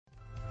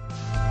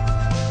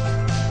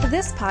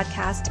This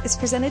podcast is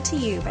presented to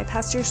you by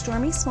Pastor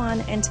Stormy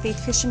Swan and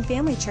Faith Christian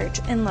Family Church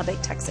in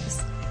Lubbock,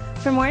 Texas.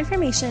 For more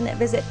information,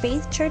 visit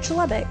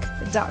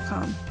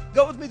faithchurchlubbock.com.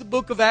 Go with me to the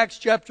book of Acts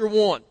chapter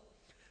 1.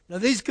 Now,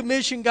 these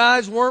commission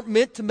guys weren't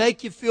meant to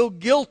make you feel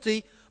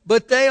guilty,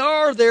 but they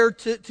are there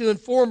to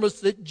inform us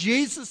that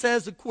Jesus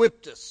has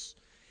equipped us.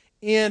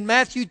 In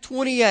Matthew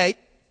 28,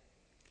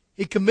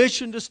 He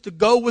commissioned us to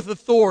go with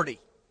authority.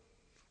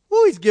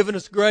 Well, He's given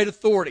us great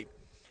authority.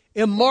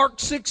 In Mark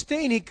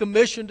 16, He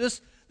commissioned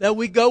us that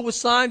we go with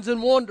signs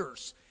and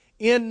wonders.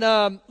 In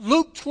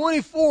Luke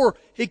 24,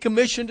 He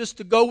commissioned us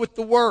to go with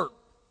the Word.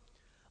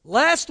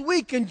 Last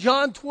week in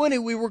John 20,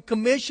 we were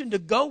commissioned to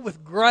go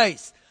with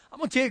grace. I'm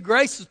going to tell you,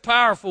 grace is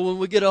powerful when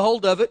we get a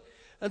hold of it.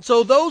 And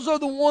so those are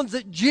the ones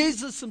that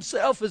Jesus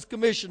Himself has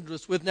commissioned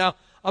us with. Now,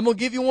 I'm going to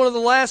give you one of the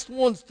last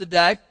ones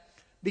today.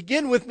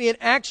 Begin with me in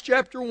Acts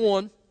chapter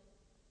 1,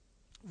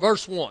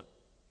 verse 1.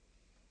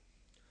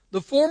 The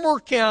former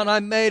account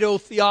I made, O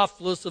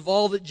Theophilus, of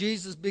all that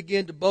Jesus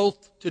began to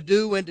both to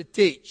do and to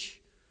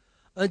teach,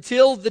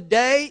 until the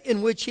day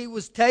in which He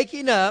was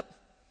taken up,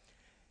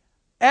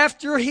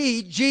 after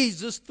He,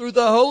 Jesus, through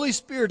the Holy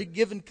Spirit, had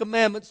given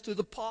commandments to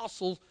the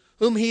apostles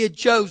whom He had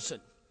chosen.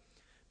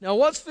 Now,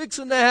 what's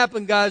fixing to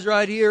happen, guys,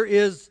 right here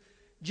is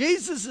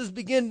Jesus is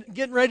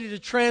getting ready to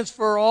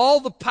transfer all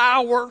the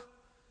power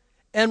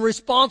and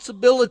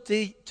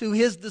responsibility to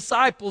His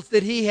disciples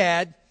that He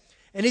had,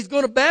 and He's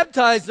going to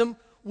baptize them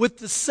with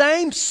the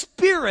same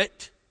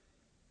Spirit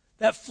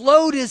that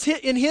flowed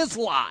in His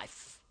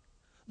life.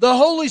 The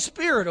Holy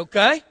Spirit,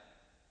 okay?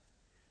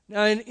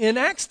 Now, in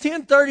Acts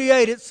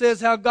 10:38, it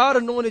says how God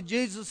anointed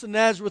Jesus of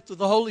Nazareth with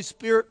the Holy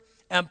Spirit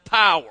and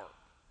power.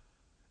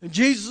 And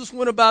Jesus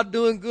went about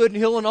doing good and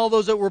healing all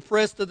those that were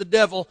oppressed of the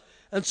devil.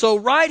 And so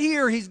right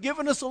here, He's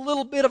given us a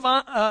little bit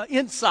of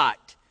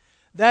insight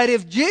that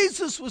if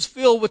Jesus was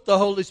filled with the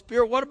Holy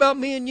Spirit, what about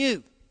me and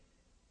you?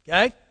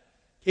 Okay?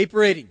 Keep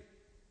reading.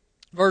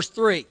 Verse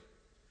 3.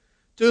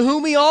 To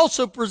whom He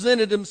also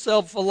presented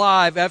Himself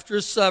alive after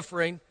His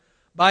suffering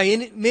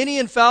by many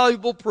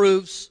infallible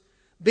proofs,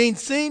 being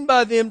seen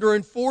by them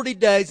during 40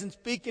 days and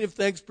speaking of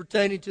things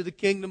pertaining to the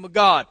kingdom of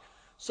God.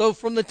 So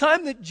from the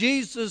time that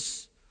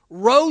Jesus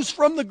rose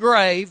from the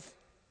grave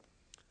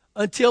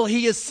until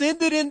He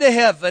ascended into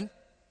heaven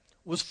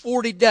was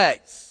 40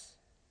 days.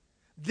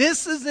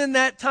 This is in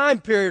that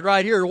time period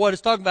right here, what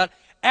it's talking about.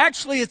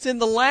 Actually, it's in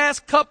the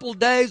last couple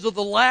days of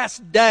the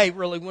last day,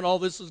 really, when all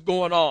this is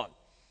going on.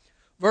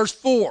 Verse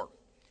 4.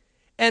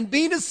 And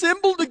being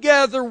assembled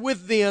together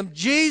with them,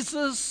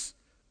 Jesus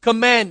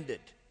commanded.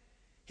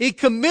 He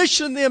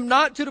commissioned them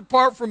not to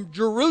depart from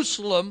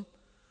Jerusalem,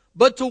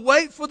 but to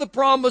wait for the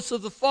promise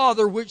of the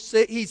Father, which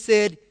He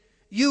said,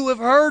 you have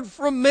heard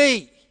from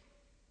me.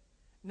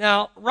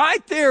 Now,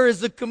 right there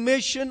is a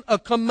commission, a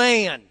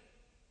command.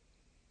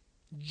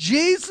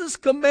 Jesus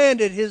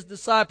commanded His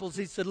disciples,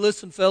 He said,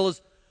 listen, fellas,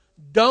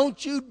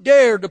 don't you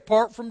dare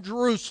depart from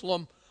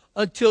Jerusalem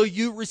until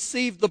you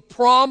receive the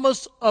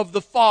promise of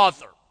the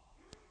Father.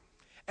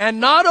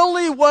 And not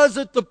only was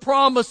it the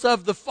promise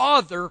of the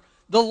Father,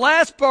 the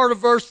last part of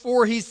verse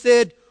 4, He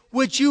said,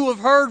 which you have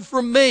heard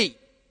from me.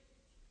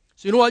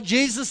 So you know what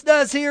Jesus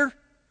does here?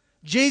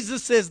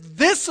 Jesus says,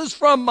 this is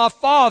from my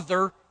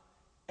Father,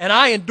 and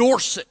I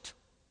endorse it.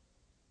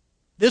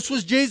 This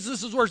was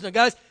Jesus' words. Now,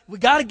 guys, we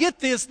got to get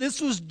this.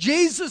 This was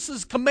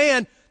Jesus'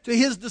 command to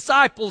His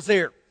disciples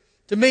here,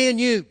 to me and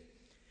you.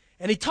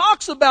 And He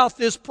talks about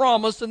this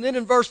promise, and then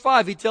in verse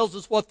 5, He tells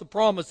us what the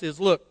promise is.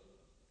 Look.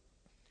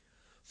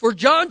 For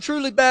John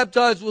truly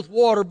baptized with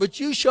water, but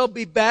you shall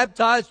be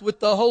baptized with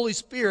the Holy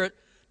Spirit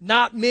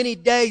not many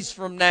days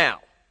from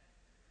now.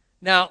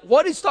 Now,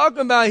 what He's talking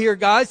about here,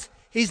 guys,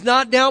 He's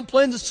not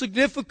downplaying the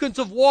significance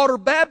of water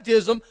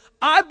baptism.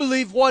 I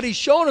believe what He's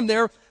showing them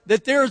there,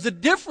 that there is a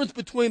difference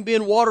between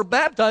being water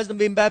baptized and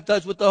being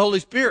baptized with the Holy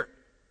Spirit.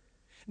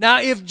 Now,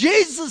 if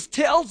Jesus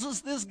tells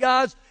us this,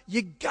 guys,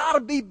 you got to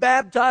be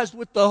baptized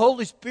with the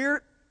Holy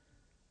Spirit,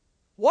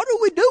 what do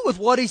we do with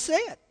what He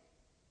said?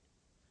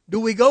 Do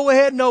we go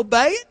ahead and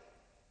obey it?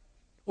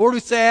 Or do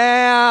we say,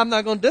 I'm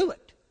not going to do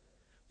it?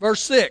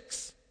 Verse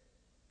 6.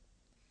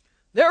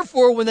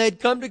 Therefore, when they had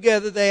come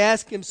together, they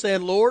asked Him,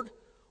 saying, Lord,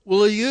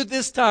 will you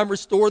this time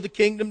restore the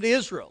kingdom to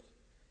Israel?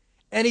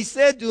 And He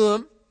said to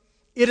them,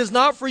 it is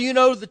not for you to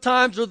know the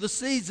times or the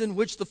season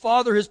which the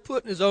Father has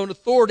put in His own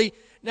authority.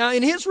 Now,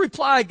 in His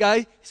reply,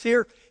 guys,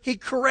 here, He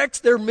corrects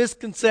their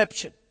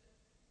misconception.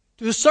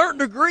 To a certain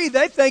degree,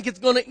 they think it's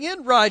going to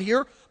end right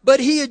here, but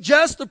He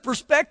adjusts the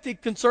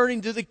perspective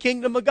concerning to the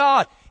kingdom of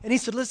God. And He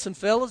said, listen,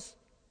 fellas,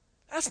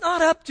 that's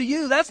not up to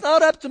you. That's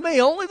not up to me.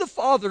 Only the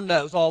Father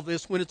knows all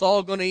this when it's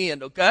all going to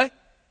end, okay?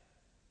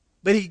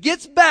 But He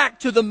gets back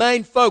to the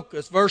main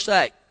focus, verse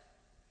 8.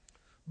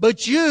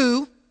 But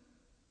you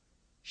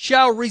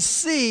shall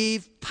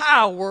receive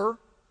power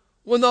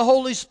when the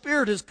Holy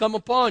Spirit has come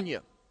upon you.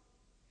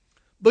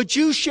 But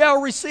you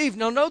shall receive.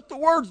 Now note the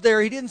words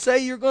there. He didn't say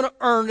you're going to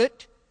earn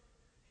it.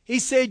 He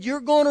said you're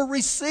going to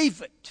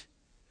receive it.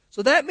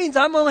 So that means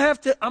I'm going to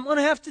have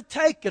to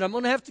take it. I'm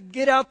going to have to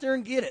get out there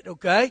and get it,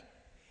 okay?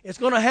 It's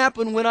going to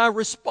happen when I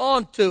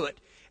respond to it.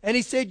 And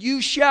he said,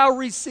 you shall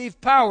receive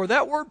power.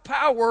 That word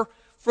power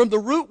from the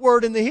root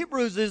word in the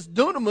Hebrews is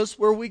dunamis,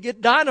 where we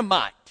get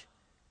dynamite.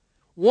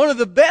 One of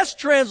the best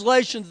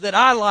translations that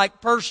I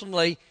like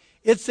personally,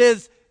 it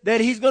says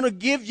that he's going to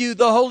give you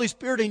the Holy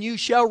Spirit and you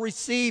shall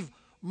receive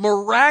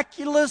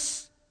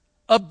miraculous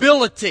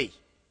ability.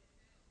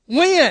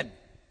 When?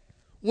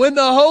 When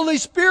the Holy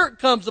Spirit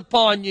comes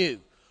upon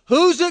you.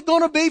 Who's it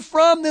going to be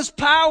from, this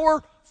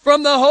power?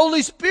 From the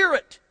Holy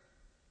Spirit.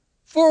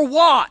 For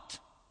what?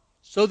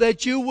 So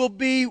that you will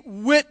be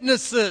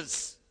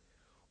witnesses.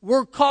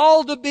 We're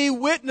called to be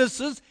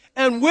witnesses.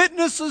 And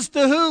witnesses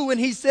to who? And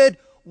he said,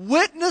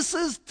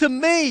 witnesses to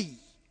me.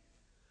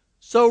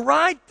 So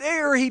right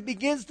there, he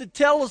begins to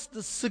tell us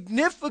the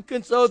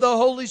significance of the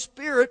Holy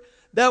Spirit,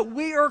 that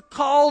we are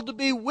called to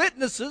be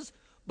witnesses,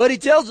 but he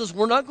tells us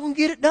we're not going to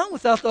get it done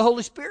without the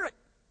Holy Spirit.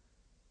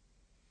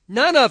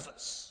 None of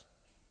us.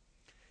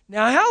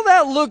 Now, how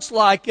that looks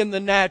like in the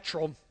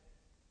natural,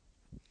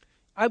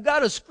 I've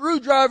got a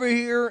screwdriver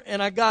here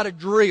and I got a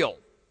drill.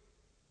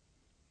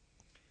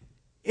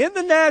 In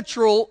the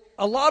natural,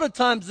 a lot of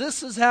times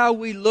this is how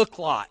we look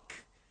like.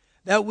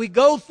 That we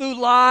go through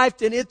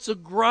life and it's a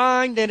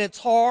grind and it's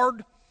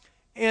hard.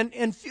 And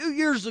a few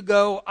years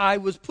ago, I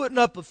was putting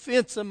up a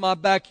fence in my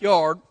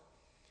backyard.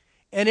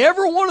 And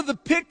every one of the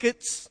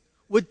pickets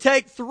would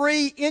take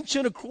 3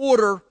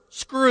 1/4-inch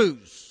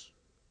screws.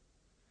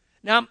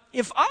 Now,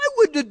 if I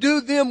were to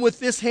do them with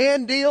this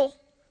hand deal,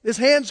 this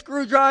hand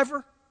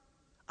screwdriver,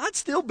 I'd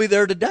still be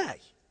there today.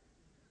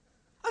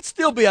 I'd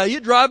still be out. You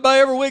drive by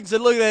every week and say,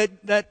 look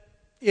at that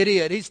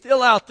idiot. He's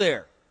still out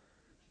there.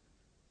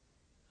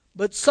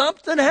 But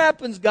something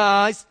happens,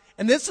 guys,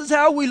 and this is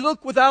how we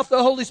look without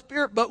the Holy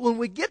Spirit. But when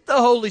we get the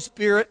Holy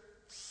Spirit,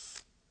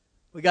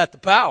 we got the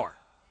power.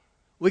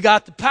 We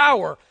got the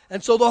power.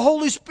 And so the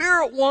Holy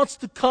Spirit wants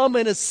to come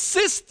and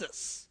assist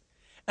us.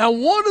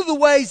 And one of the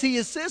ways he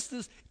assists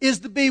us is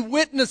to be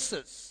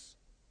witnesses.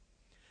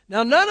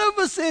 Now, none of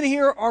us in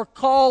here are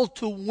called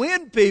to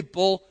win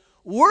people.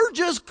 We're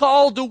just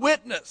called to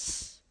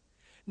witness.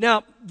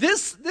 Now,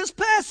 this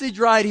passage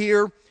right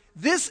here,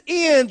 this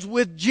ends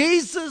with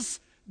Jesus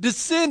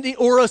descending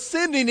or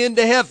ascending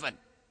into heaven.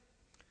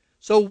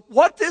 So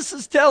what this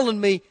is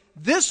telling me,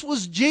 this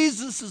was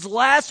Jesus'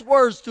 last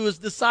words to his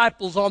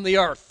disciples on the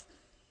earth.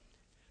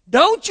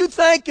 Don't you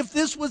think if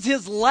this was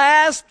his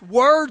last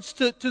words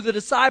to the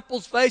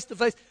disciples face to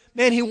face,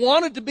 man, he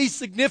wanted to be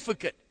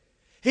significant.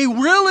 He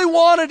really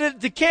wanted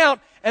it to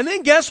count. And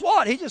then guess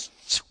what?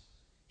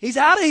 He's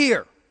out of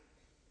here.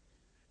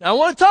 Now I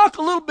want to talk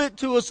a little bit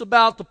to us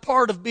about the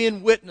part of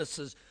being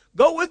witnesses.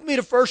 Go with me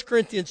to 1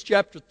 Corinthians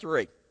chapter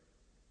 3.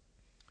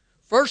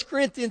 1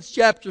 Corinthians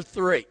chapter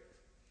 3.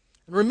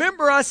 And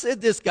remember I said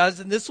this, guys,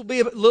 and this will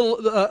be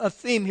a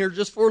theme here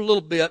just for a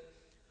little bit.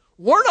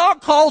 We're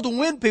not called to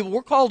win people.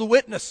 We're called to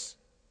witness.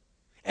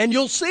 And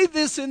you'll see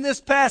this in this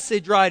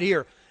passage right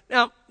here.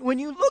 Now, when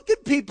you look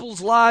at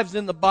people's lives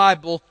in the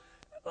Bible,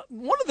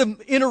 one of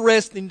the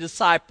interesting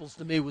disciples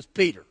to me was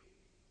Peter.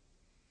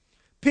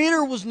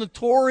 Peter was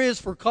notorious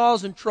for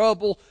causing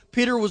trouble.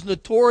 Peter was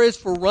notorious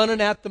for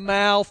running at the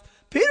mouth.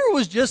 Peter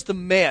was just a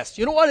mess.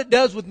 You know what it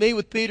does with me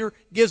with Peter?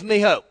 It gives me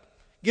hope.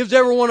 It gives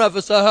every one of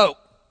us a hope.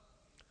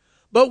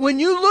 But when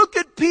you look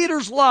at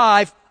Peter's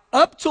life,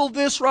 up till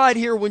this right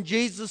here, when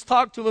Jesus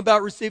talked to him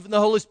about receiving the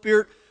Holy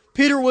Spirit,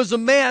 Peter was a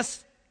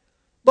mess.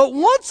 But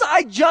once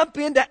I jump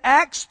into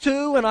Acts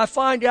 2 and I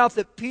find out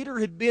that Peter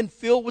had been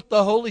filled with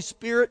the Holy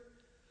Spirit,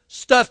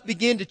 stuff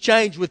began to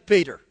change with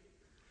Peter.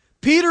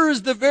 Peter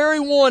is the very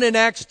one in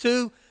Acts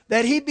 2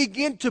 that he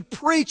began to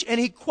preach, and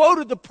he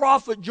quoted the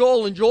prophet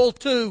Joel in Joel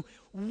 2,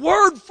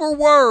 word for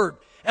word.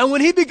 And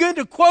when he began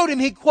to quote him,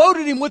 he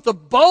quoted him with a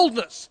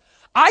boldness.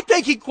 I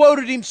think he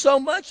quoted him so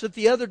much that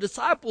the other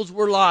disciples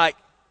were like,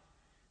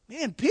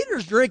 man,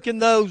 Peter's drinking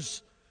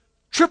those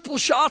triple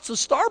shots of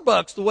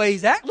Starbucks the way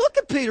he's acting. Look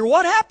at Peter.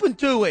 What happened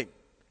to him?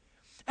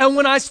 And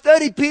when I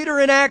study Peter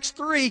in Acts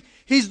 3,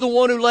 he's the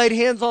one who laid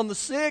hands on the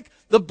sick,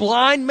 the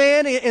blind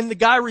man, and the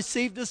guy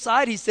received his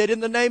sight. He said, in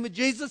the name of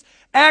Jesus.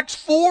 Acts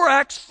 4,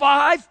 Acts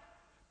 5,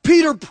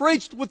 Peter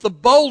preached with a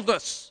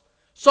boldness,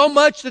 so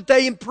much that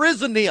they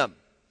imprisoned him.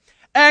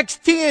 Acts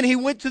 10, he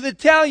went to the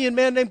Italian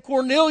man named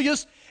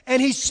Cornelius,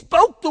 and he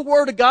spoke the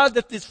word of God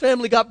that this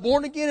family got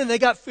born again, and they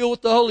got filled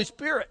with the Holy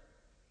Spirit.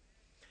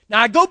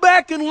 Now, I go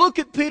back and look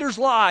at Peter's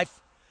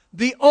life.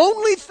 The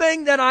only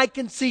thing that I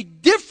can see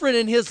different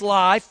in his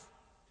life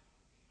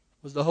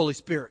was the Holy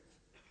Spirit.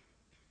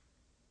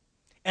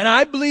 And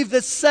I believe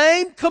the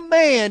same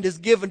command is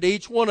given to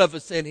each one of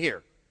us in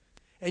here.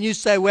 And you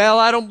say, well,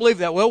 I don't believe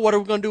that. Well, what are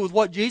we going to do with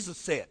what Jesus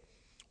said?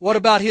 What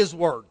about his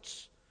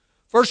words?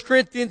 1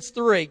 Corinthians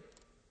 3,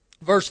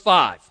 verse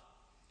 5.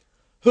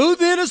 Who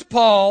then is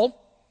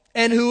Paul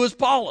and who is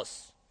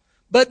Apollos?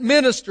 But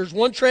ministers.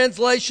 One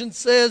translation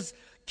says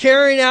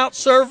carrying out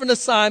servant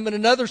assignment.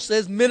 Another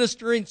says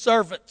ministering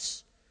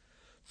servants.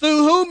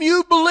 Through whom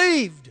you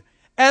believed,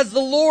 as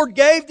the Lord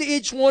gave to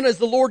each one, as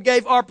the Lord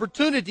gave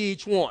opportunity to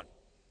each one.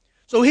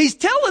 So he's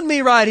telling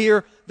me right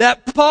here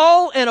that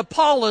Paul and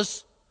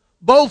Apollos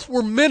Both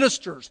were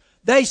ministers.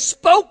 They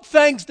spoke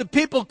things to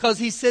people because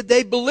he said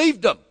they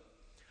believed them.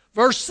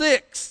 Verse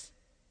 6,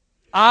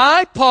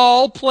 I,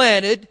 Paul,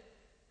 planted,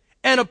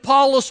 and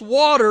Apollos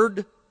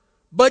watered,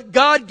 but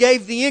God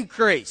gave the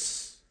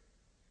increase.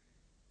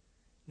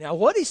 Now,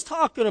 what he's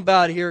talking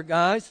about here,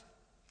 guys,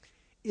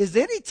 is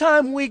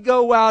anytime we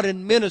go out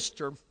and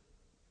minister,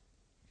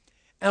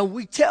 and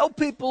we tell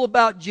people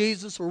about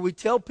Jesus, or we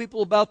tell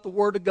people about the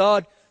Word of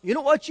God, you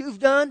know what you've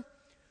done?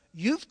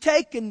 You've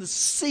taken the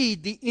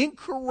seed, the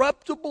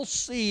incorruptible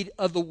seed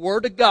of the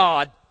Word of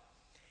God,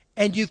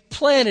 and you've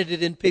planted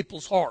it in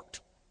people's heart.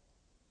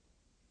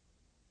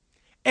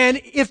 And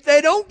if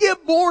they don't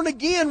get born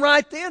again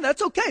right then,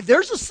 that's okay.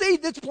 There's a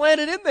seed that's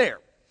planted in there.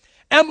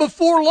 And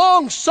before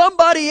long,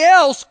 somebody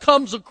else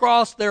comes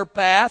across their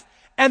path,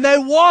 and they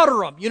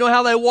water them. You know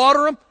how they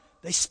water them?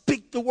 They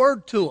speak the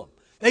Word to them.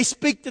 They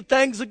speak the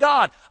things of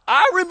God.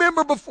 I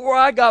remember before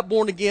I got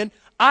born again,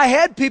 I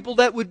had people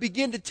that would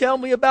begin to tell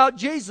me about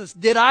Jesus.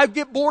 Did I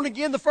get born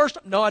again the first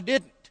time? No, I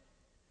didn't.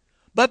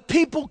 But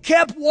people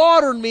kept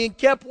watering me and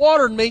kept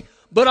watering me.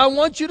 But I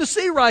want you to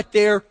see right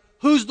there,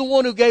 who's the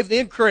one who gave the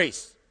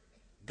increase?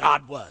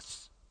 God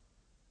was.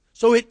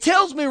 So it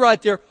tells me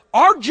right there,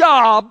 our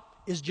job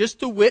is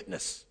just to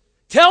witness.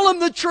 Tell them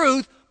the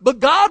truth, but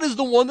God is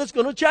the one that's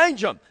going to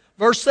change them.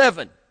 Verse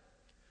 7.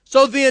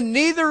 So then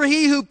neither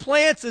he who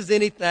plants is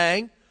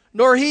anything,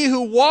 nor he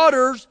who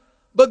waters,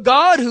 but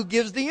God who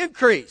gives the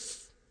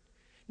increase.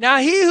 Now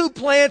he who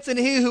plants and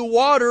he who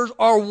waters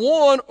are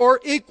one or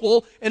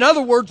equal. In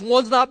other words,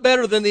 one's not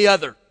better than the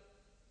other.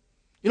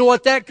 You know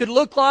what that could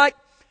look like?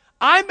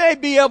 I may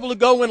be able to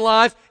go in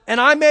life and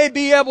I may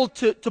be able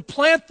to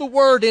plant the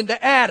word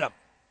into Adam.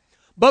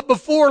 But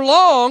before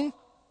long,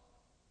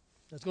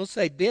 I was going to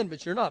say Ben,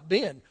 but you're not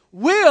Ben.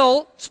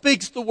 Will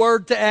speaks the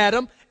word to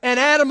Adam, and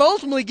Adam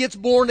ultimately gets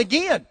born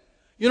again.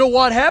 You know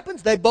what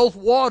happens? They both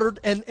watered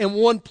and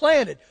one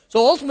planted. So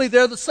ultimately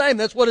they're the same.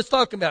 That's what it's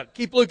talking about.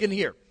 Keep looking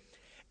here.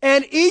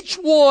 And each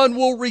one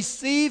will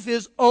receive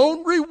his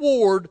own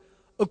reward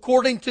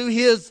according to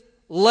his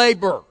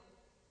labor.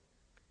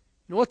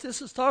 You know what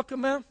this is talking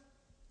about?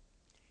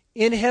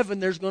 In heaven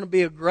there's going to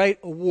be a great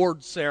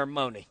award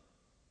ceremony.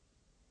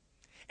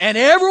 And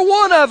every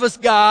one of us,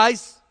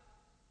 guys,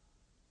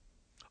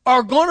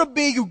 are going to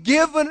be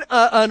given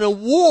an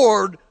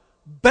award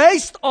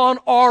based on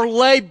our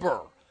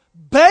labor.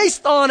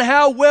 Based on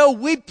how well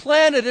we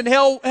planted and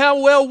how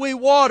well we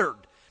watered.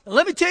 Now,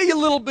 let me tell you a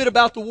little bit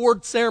about the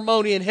award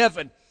ceremony in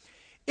heaven.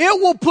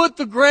 It will put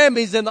the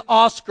Grammys and the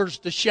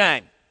Oscars to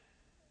shame.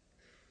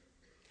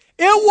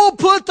 It will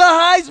put the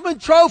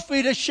Heisman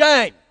Trophy to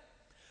shame.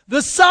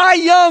 The Cy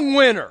Young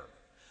winner.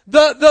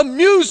 The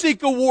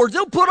music awards.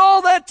 They'll put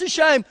all that to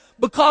shame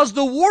because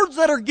the awards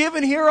that are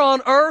given here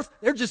on earth,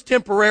 they're just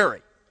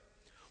temporary.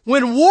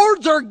 When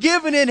awards are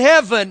given in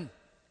heaven,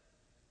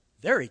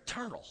 they're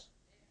eternal.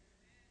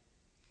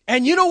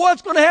 And you know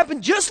what's going to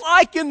happen? Just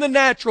like in the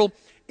natural,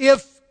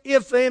 if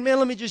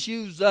let me just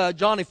use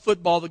Johnny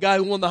Football, the guy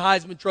who won the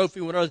Heisman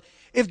Trophy.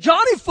 If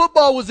Johnny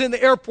Football was in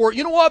the airport,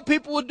 you know what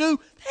people would do?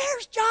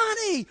 There's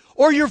Johnny!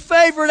 Or your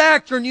favorite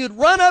actor, and you'd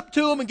run up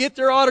to him and get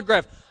their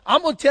autograph.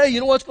 I'm going to tell you, you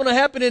know what's going to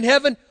happen in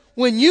heaven?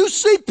 When you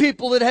see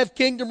people that have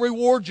kingdom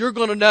rewards, you're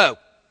going to know.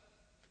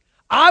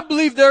 I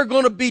believe they're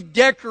going to be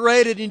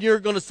decorated, and you're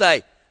going to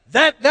say,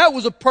 that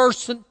was a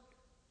person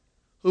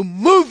who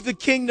moved the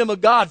kingdom of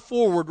God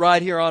forward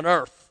right here on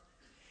earth.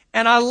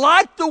 And I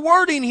like the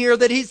wording here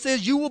that he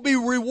says you will be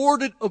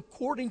rewarded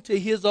according to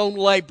his own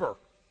labor.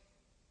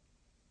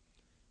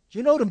 Do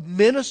you know, to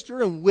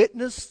minister and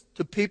witness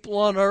to people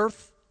on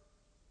earth,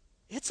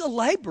 it's a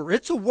labor,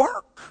 it's a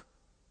work.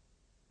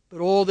 But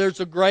oh,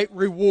 there's a great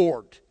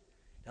reward.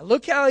 Now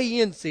look how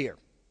he ends here.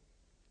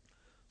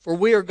 For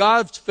we are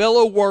God's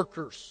fellow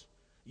workers.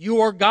 You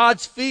are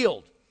God's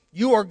field.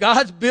 You are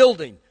God's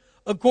building.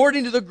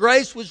 According to the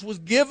grace which was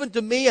given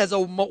to me as a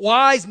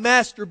wise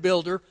master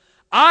builder,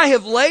 I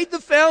have laid the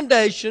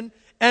foundation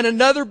and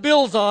another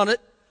builds on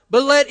it,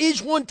 but let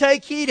each one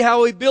take heed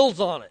how he builds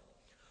on it.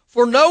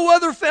 For no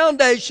other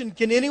foundation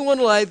can anyone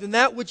lay than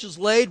that which is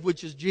laid,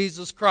 which is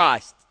Jesus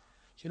Christ.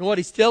 Do you know what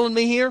he's telling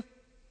me here?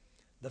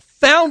 The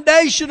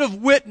foundation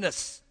of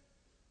witness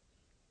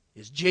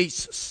is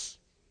Jesus.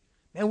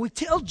 And we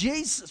tell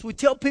Jesus, we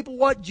tell people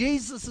what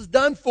Jesus has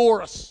done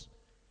for us.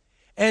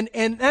 And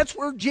that's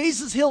where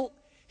Jesus, he'll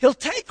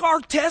take our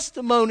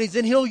testimonies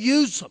and he'll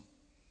use them.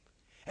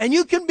 And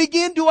you can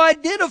begin to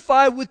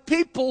identify with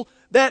people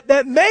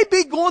that may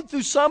be going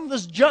through some of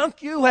this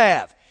junk you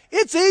have.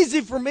 It's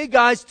easy for me,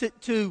 guys,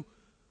 to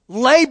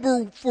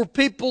labor for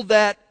people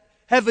that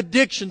have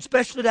addiction,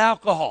 especially to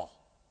alcohol.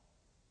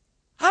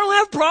 I don't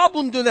have a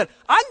problem doing that.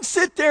 I can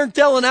sit there and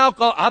tell an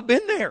alcoholic, I've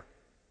been there.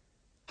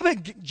 I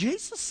mean,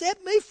 Jesus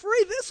set me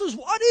free. This is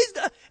what he's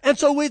done. And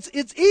so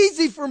it's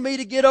easy for me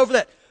to get over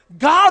that.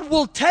 God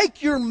will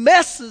take your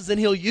messes and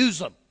he'll use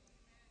them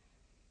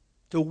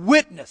to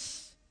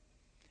witness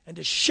and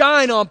to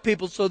shine on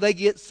people so they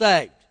get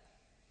saved.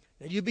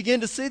 Now you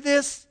begin to see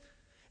this?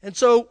 And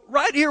so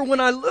right here, when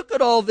I look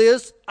at all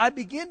this, I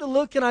begin to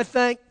look and I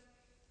think,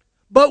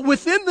 But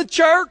within the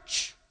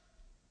church,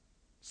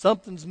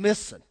 something's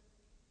missing.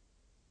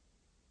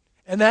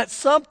 And that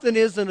something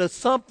isn't a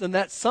something,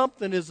 that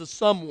something is a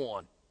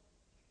someone.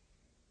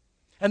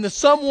 And the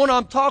someone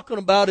I'm talking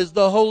about is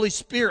the Holy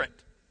Spirit.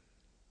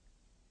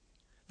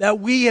 That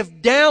we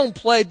have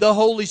downplayed the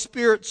Holy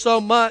Spirit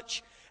so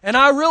much. And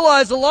I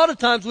realize a lot of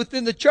times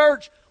within the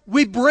church,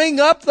 we bring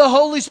up the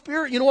Holy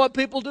Spirit. You know what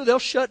people do? They'll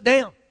shut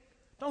down.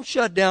 Don't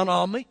shut down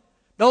on me.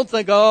 Don't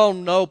think, oh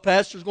no,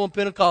 Pastor's going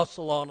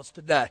Pentecostal on us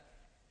today.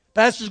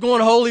 Pastor's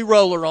going Holy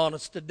Roller on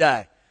us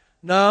today.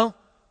 No.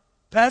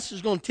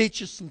 Pastor's going to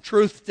teach us some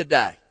truth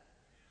today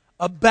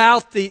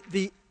about the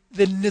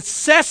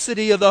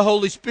necessity of the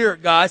Holy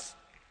Spirit, guys.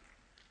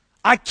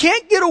 I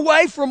can't get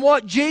away from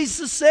what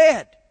Jesus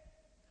said,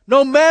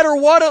 no matter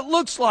what it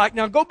looks like.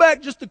 Now go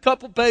back just a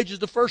couple pages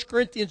to 1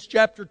 Corinthians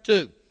chapter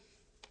 2.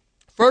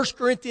 1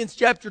 Corinthians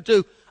chapter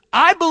 2.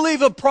 I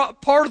believe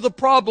part of the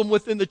problem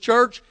within the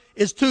church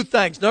is two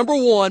things. Number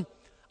one,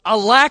 a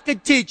lack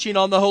of teaching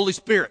on the Holy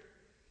Spirit.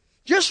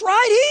 Just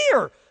right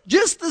here.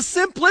 Just the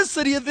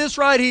simplicity of this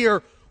right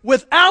here.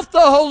 Without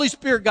the Holy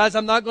Spirit, guys,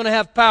 I'm not going to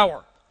have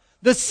power.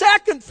 The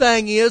second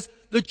thing is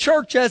the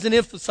church hasn't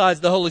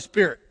emphasized the Holy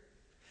Spirit.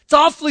 It's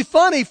awfully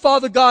funny,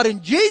 Father God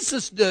and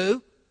Jesus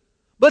do,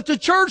 but the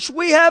church,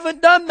 we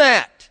haven't done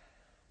that.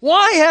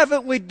 Why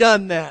haven't we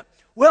done that?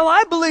 Well,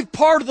 I believe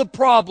part of the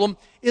problem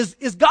is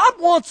God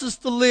wants us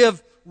to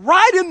live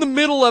right in the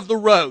middle of the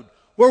road,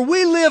 where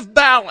we live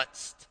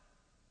balanced.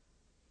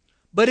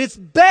 But it's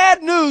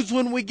bad news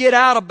when we get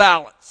out of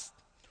balance.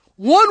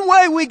 One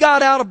way we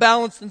got out of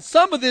balance, and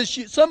some of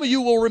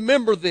you will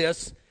remember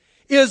this,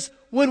 is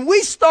when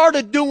we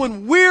started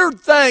doing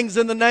weird things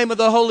in the name of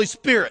the Holy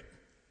Spirit.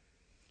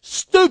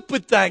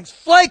 Stupid things,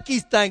 flaky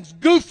things,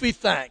 goofy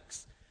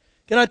things.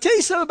 Can I tell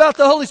you something about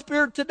the Holy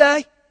Spirit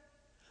today?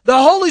 The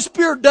Holy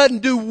Spirit doesn't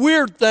do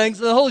weird things,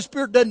 and the Holy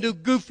Spirit doesn't do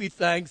goofy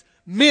things.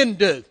 Men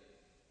do.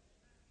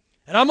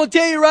 And I'm going to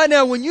tell you right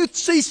now, when you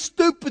see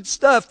stupid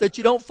stuff that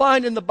you don't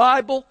find in the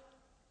Bible,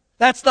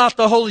 that's not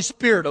the Holy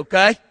Spirit,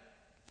 okay?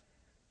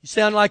 You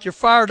sound like you're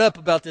fired up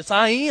about this.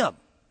 I am.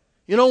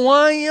 You know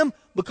why I am?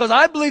 Because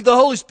I believe the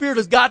Holy Spirit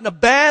has gotten a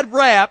bad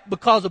rap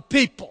because of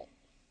people.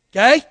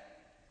 Okay?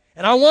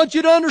 And I want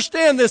you to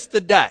understand this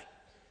today.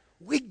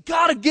 We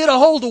got to get a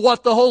hold of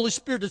what the Holy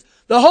Spirit does.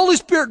 The Holy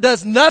Spirit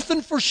does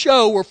nothing for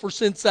show or for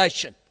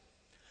sensation.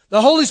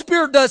 The Holy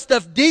Spirit does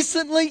stuff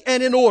decently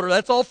and in order.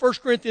 That's all 1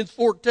 Corinthians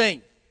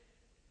 14.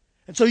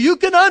 And so you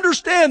can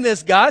understand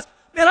this, guys.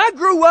 Man, I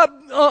grew up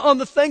on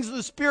the things of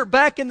the Spirit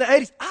back in the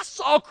 80s. I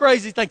saw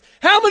crazy things.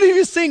 How many of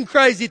you seen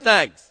crazy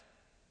things?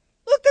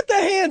 Look at the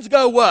hands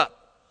go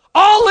up.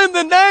 All in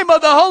the name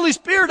of the Holy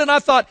Spirit. And I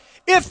thought,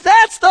 if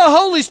that's the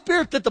Holy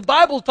Spirit that the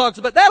Bible talks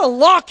about, that'll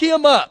lock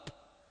him up.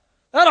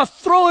 That'll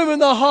throw him in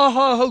the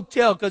ha-ha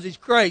hotel because he's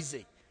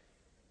crazy.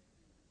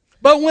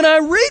 But when I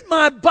read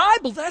my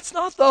Bible, that's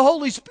not the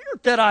Holy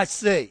Spirit that I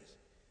see.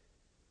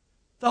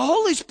 The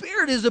Holy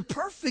Spirit is a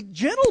perfect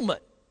gentleman.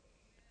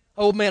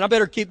 Oh man, I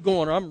better keep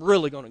going or I'm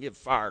really going to get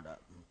fired up.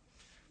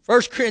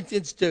 1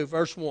 Corinthians 2,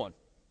 verse 1.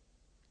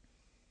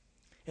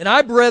 And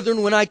I,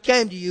 brethren, when I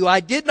came to you,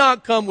 I did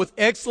not come with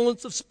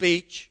excellence of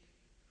speech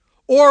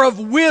or of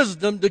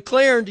wisdom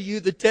declaring to you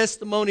the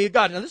testimony of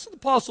God. Now this is the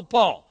Apostle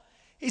Paul.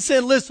 He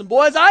said, listen,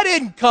 boys, I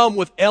didn't come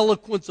with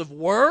eloquence of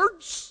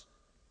words.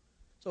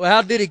 So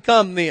how did he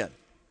come then?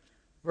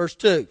 Verse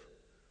 2.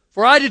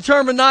 For I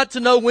determined not to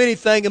know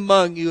anything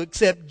among you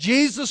except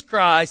Jesus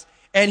Christ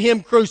and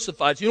him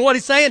crucified. So you know what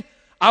he's saying?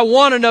 I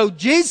want to know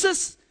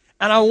Jesus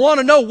and I want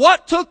to know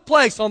what took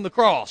place on the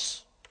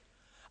cross.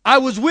 I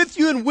was with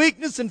you in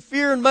weakness and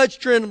fear and much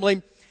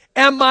trembling,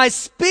 and my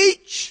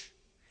speech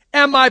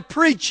and my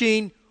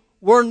preaching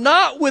were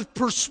not with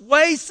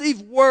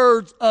persuasive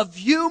words of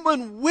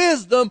human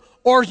wisdom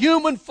or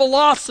human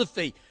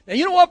philosophy. Now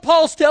you know what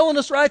Paul's telling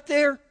us right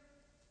there?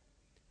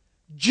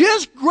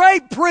 Just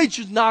great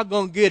preaching's not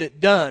going to get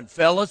it done,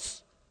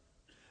 fellas.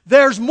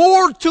 There's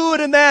more to it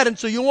than that, and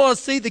so you want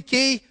to see the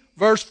key?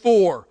 Verse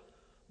 4.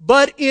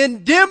 But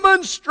in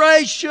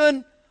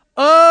demonstration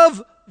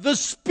of the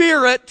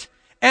Spirit,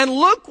 and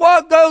look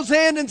what goes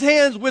hand in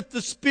hand with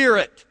the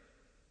Spirit,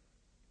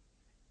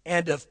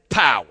 and of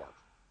power.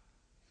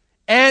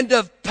 And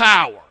of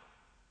power.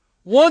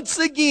 Once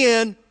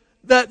again,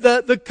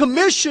 the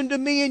commission to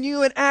me and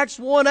you in Acts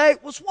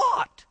 1:8 was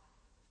what?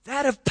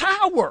 That of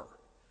power.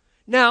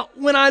 Now,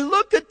 when I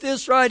look at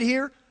this right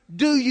here,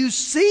 do you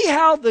see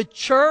how the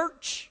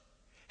church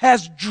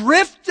has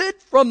drifted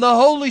from the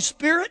Holy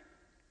Spirit?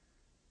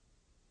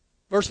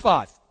 Verse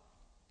 5.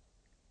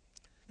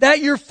 That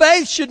your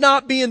faith should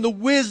not be in the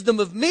wisdom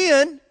of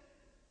men,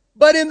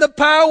 but in the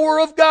power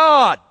of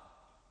God.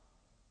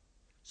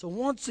 So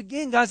once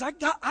again, guys, I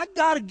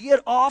got to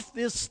get off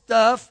this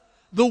stuff,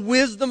 the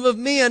wisdom of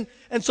men.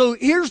 And so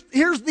here's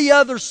the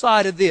other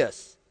side of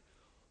this.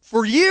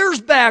 For years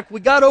back,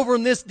 we got over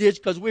in this ditch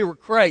because we were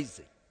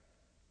crazy.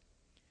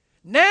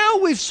 Now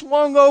we've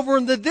swung over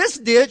into this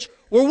ditch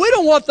where we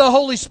don't want the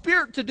Holy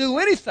Spirit to do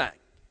anything.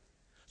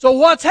 So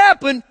what's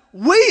happened?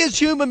 we as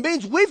human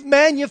beings, we've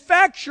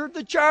manufactured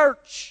the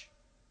church.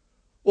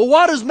 Well,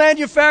 what does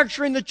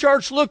manufacturing the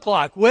church look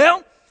like?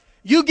 Well,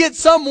 you get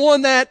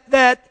someone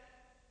that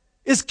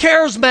is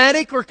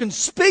charismatic or can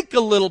speak a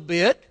little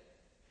bit,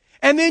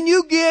 and then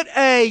you get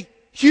a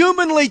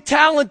humanly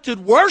talented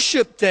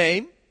worship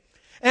team,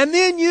 and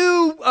then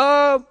you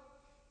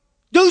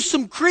do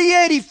some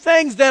creative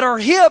things that are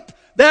hip,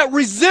 that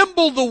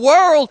resemble the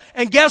world,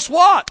 and guess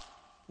what?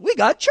 We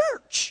got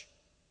church.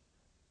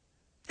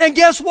 And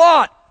guess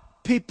what?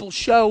 People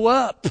show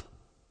up.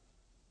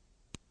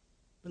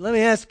 But let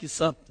me ask you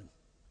something.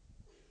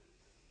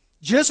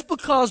 Just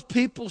because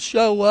people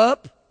show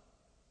up,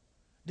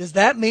 does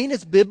that mean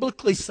it's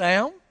biblically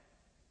sound?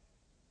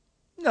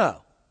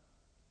 No.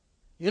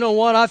 You know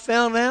what I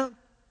found out?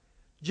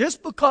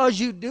 Just because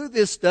you do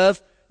this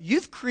stuff,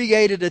 you've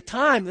created a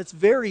time that's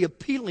very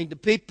appealing to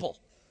people.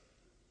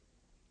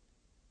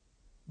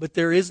 But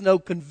there is no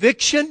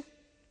conviction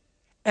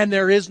and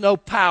there is no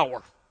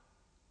power.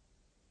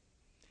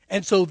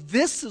 And so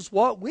this is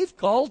what we've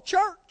called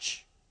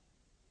church.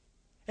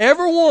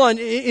 Everyone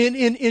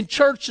in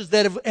churches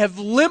that have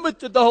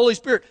limited the Holy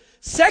Spirit.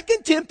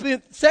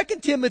 2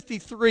 Timothy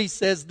 3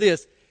 says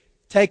this,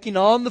 taking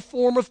on the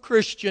form of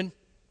Christian,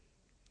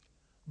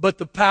 but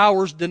the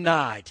power's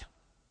denied.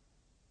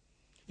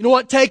 You know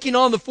what taking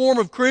on the form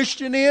of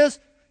Christian is?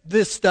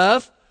 This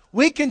stuff.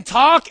 We can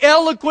talk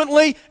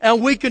eloquently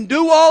and we can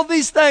do all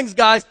these things,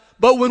 guys,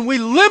 but when we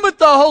limit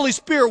the Holy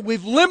Spirit,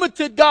 we've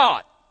limited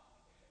God.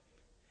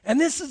 And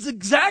this is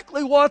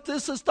exactly what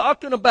this is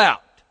talking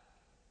about.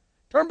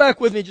 Turn back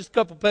with me just a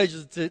couple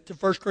pages to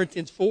 1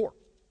 Corinthians 4.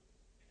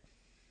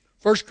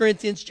 1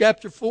 Corinthians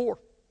chapter 4.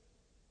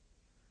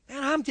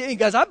 Man, I'm telling you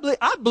guys,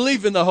 I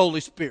believe in the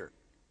Holy Spirit.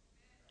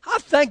 I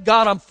thank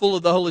God I'm full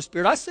of the Holy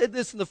Spirit. I said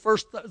this in the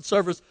first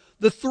service.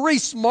 The 3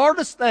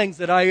 smartest things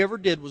that I ever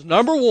did was,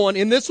 number 1,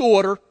 in this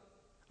order,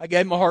 I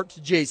gave my heart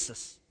to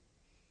Jesus.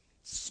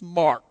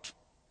 Smart.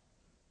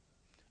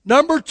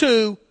 Number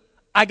 2,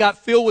 I got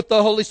filled with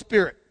the Holy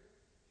Spirit.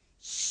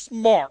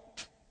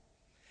 Smart.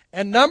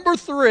 And number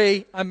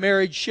 3, I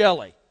married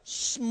Shelley.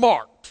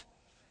 Smart.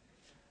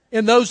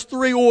 In those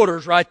 3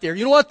 orders right there.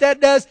 You know what that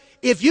does?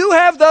 If you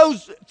have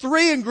those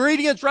 3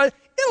 ingredients right,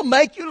 it'll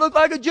make you look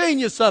like a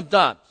genius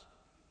sometimes.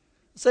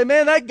 Say,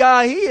 man, that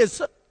guy, he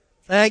is...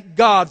 Thank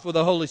God for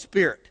the Holy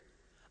Spirit.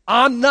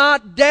 I'm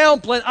not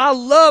downplaying. I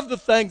love the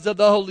things of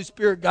the Holy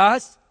Spirit,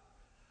 guys.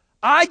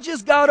 I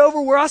just got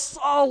over where I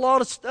saw a lot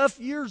of stuff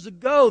years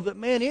ago that,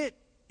 man, it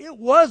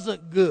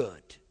wasn't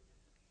good.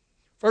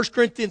 1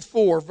 Corinthians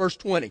 4, verse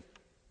 20.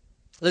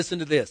 Listen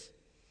to this.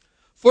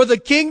 For the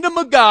kingdom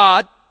of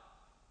God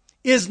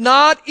is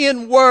not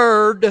in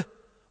word,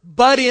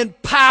 but in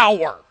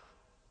power,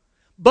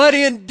 but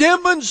in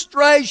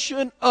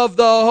demonstration of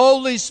the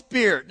Holy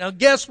Spirit. Now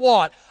guess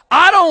what?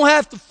 I don't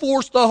have to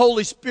force the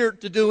Holy Spirit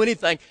to do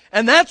anything.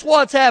 And that's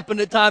what's happened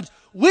at times.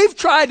 We've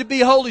tried to be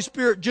Holy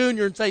Spirit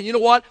Junior and say, you know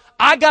what?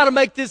 I got to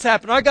make this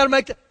happen. I got to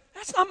make that.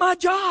 That's not my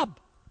job.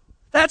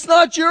 That's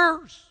not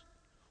yours.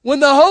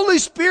 When the Holy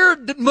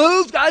Spirit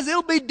moves, guys,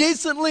 it'll be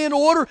decently in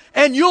order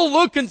and you'll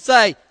look and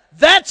say,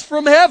 that's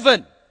from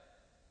heaven.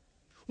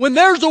 When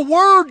there's a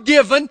word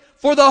given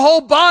for the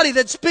whole body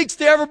that speaks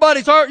to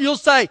everybody's heart, you'll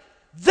say,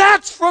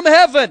 that's from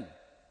heaven.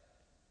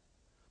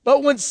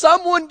 But when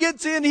someone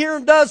gets in here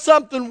and does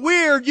something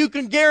weird, you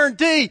can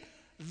guarantee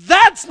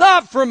that's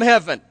not from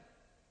heaven.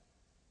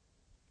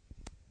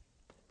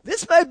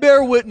 This may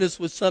bear witness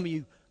with some of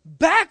you.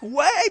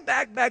 Way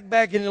back,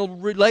 and it'll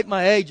relate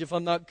my age if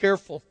I'm not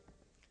careful.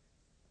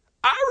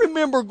 I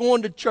remember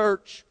going to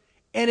church,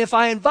 and if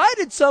I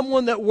invited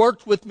someone that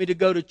worked with me to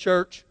go to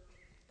church,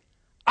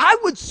 I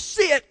would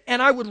sit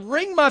and I would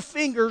wring my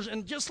fingers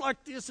and just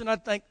like this, and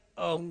I'd think,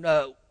 oh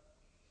no.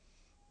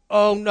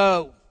 Oh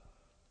no.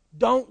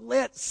 Don't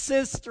let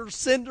Sister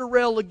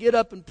Cinderella get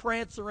up and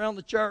prance around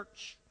the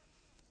church.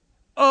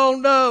 Oh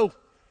no.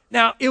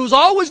 Now, it was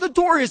always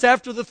notorious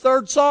after the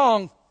 3rd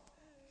song.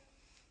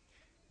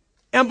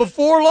 And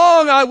before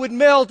long, I would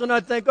melt and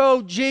I'd think,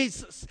 oh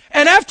Jesus.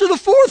 And after the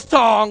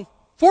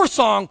 4th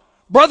song,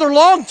 Brother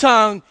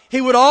Longtongue, he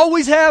would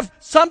always have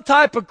some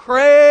type of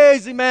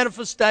crazy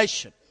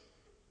manifestation.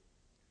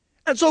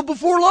 And so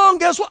before long,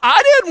 guess what?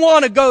 I didn't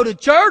want to go to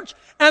church.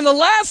 And the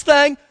last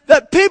thing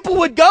that people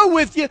would go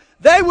with you,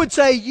 they would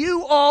say,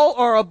 you all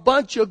are a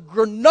bunch of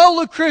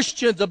granola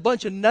Christians, a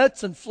bunch of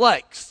nuts and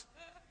flakes.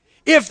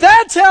 If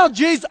that's how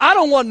Jesus, I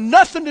don't want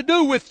nothing to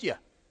do with you.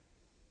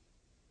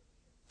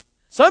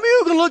 Some of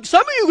you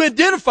can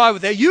identify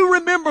with that. You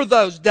remember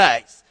those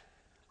days.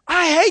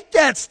 I hate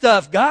that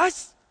stuff,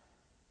 guys.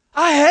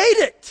 I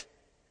hate it.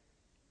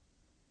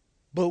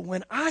 But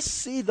when I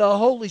see the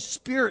Holy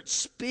Spirit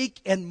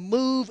speak and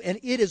move, and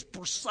it is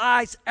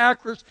precise,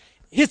 accurate,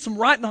 hits them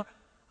right in the heart,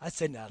 I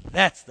say, now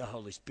that's the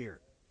Holy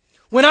Spirit.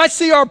 When I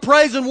see our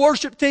praise and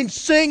worship team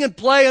sing and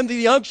play under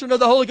the unction of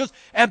the Holy Ghost,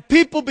 and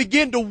people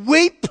begin to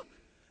weep,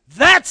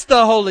 that's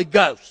the Holy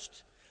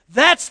Ghost.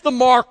 That's the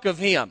mark of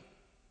Him.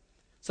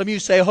 Some of you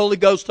say, Holy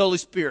Ghost, Holy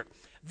Spirit.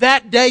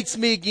 That dates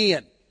me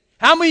again.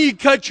 How many of you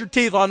cut your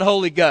teeth on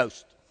Holy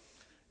Ghost?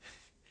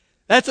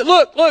 That's it.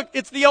 Look,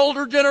 it's the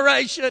older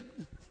generation.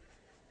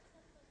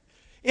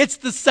 It's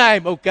the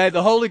same, okay?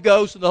 The Holy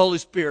Ghost and the Holy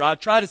Spirit. I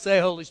try to say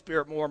Holy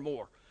Spirit more and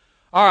more.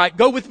 All right,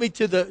 go with me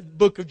to the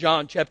book of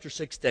John, chapter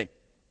 16.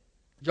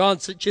 John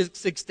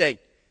 16.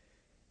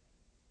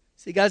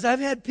 See, guys,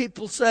 I've had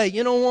people say,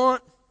 you know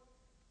what?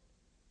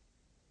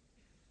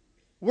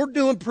 We're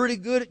doing pretty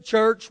good at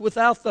church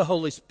without the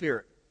Holy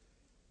Spirit.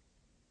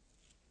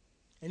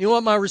 And you know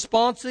what my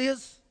response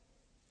is?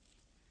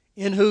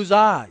 In whose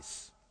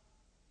eyes?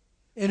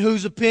 In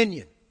whose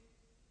opinion?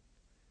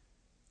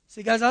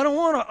 See, guys, I don't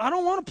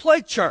want to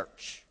play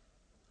church.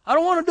 I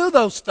don't want to do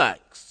those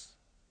things.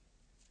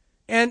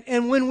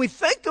 And when we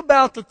think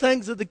about the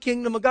things of the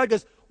kingdom of God,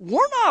 guys,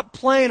 we're not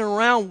playing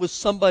around with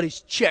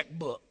somebody's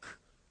checkbook.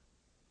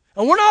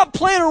 And we're not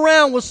playing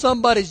around with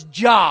somebody's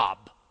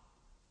job.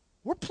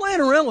 We're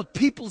playing around with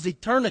people's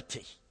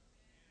eternity.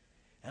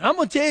 And I'm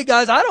going to tell you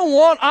guys, I don't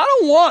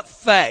want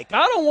fake.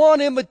 I don't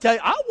want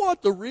imitation. I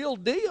want the real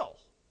deal.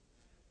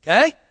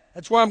 Okay?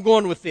 That's where I'm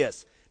going with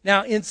this.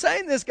 Now, in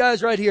saying this,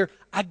 guys, right here,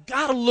 I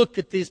got to look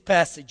at these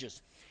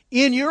passages.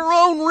 In your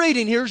own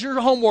reading, here's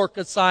your homework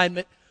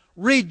assignment.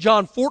 Read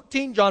John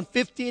 14, John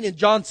 15, and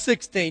John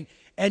 16,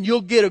 and you'll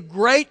get a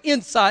great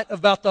insight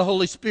about the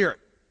Holy Spirit.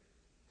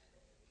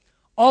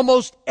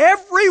 Almost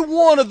every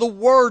one of the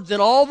words in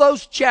all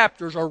those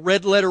chapters are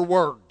red letter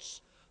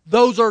words.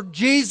 Those are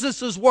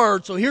Jesus'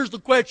 words. So here's the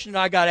question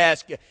I got to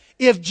ask you.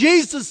 If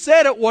Jesus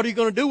said it, what are you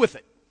going to do with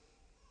it?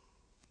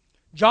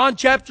 John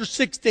chapter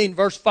 16,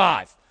 verse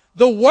 5.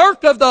 The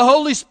work of the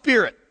Holy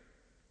Spirit.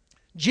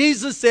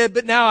 Jesus said,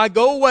 but now I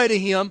go away to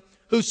him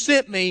who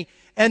sent me,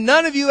 and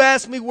none of you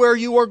ask me where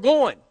you are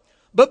going.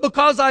 But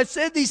because I've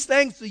said these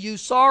things to you,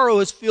 sorrow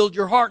has filled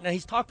your heart. Now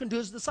he's talking to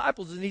his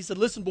disciples, and he said,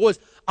 listen, boys,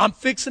 I'm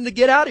fixing to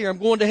get out of here. I'm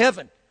going to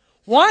heaven.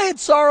 Why had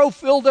sorrow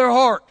filled their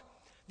heart?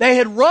 They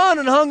had run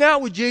and hung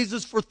out with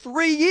Jesus for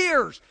 3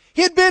 years.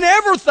 He had been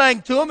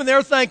everything to them, and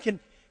they're thinking,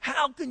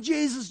 how can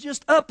Jesus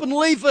just up and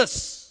leave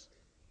us?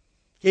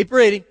 Keep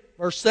reading.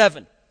 Verse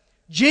 7.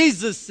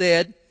 Jesus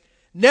said,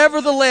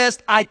 nevertheless,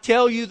 I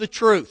tell you the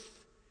truth.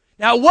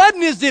 Now, it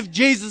wasn't as if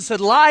Jesus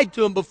had lied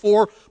to him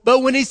before, but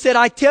when he said,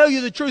 I tell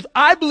you the truth,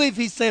 I believe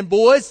he's saying,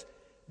 boys,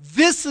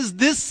 this is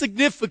this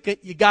significant.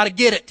 You got to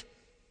get it.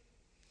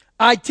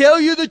 I tell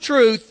you the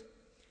truth.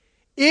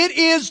 It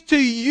is to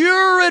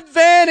your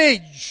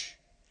advantage.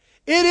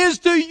 It is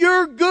to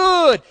your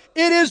good.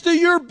 It is to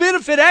your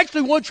benefit.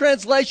 Actually, one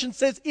translation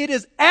says, it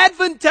is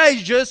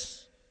advantageous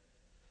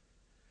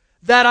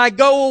that I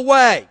go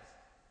away.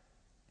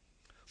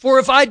 For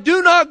if I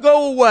do not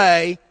go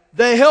away,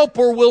 the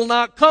Helper will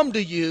not come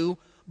to you,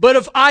 but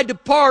if I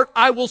depart,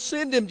 I will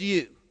send him to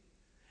you.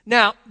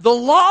 Now, the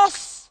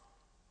loss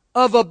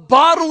of a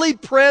bodily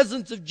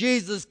presence of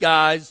Jesus,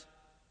 guys,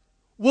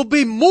 will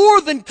be more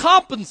than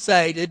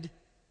compensated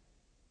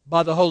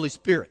by the Holy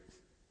Spirit.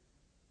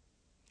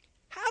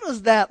 How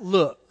does that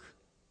look?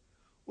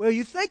 Well,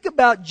 you think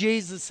about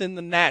Jesus in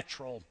the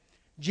natural.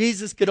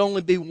 Jesus could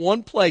only be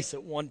one place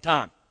at one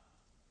time.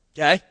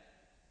 Okay?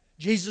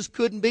 Jesus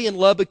couldn't be in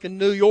Lubbock in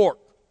New York.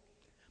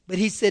 But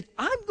he said,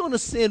 I'm going to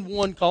send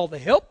one called the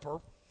Helper,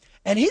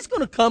 and he's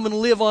going to come and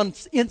live on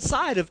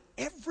inside of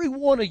every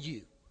one of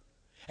you.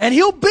 And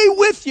he'll be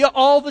with you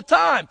all the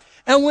time.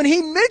 And when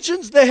he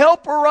mentions the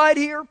Helper right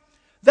here,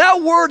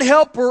 that word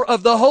Helper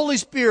of the Holy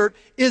Spirit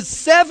is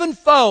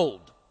sevenfold.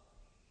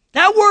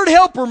 That word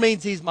Helper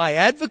means he's my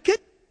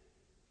advocate.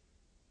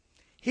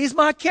 He's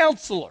my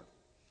counselor.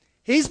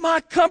 He's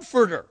my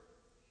comforter.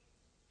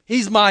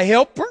 He's my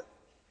helper.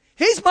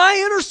 He's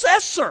my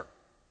intercessor.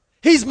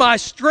 He's my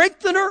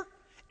strengthener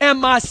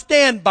and my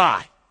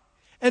standby.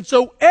 And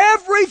so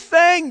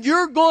everything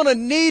you're going to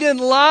need in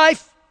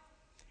life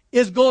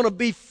is going to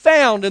be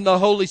found in the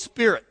Holy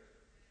Spirit.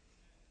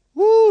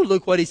 Woo,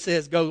 look what he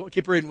says. Go,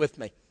 keep reading with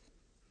me.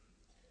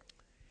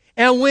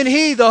 And when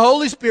he, the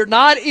Holy Spirit,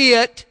 not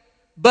it,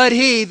 but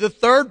he, the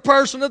third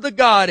person of the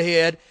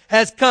Godhead,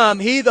 has come,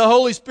 he, the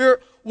Holy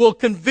Spirit, will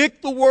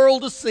convict the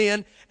world of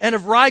sin and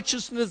of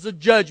righteousness of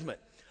judgment.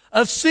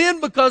 Of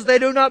sin because they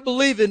do not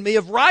believe in me.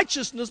 Of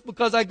righteousness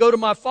because I go to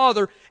my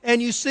Father and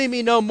you see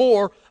me no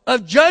more.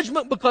 Of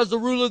judgment because the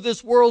ruler of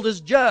this world is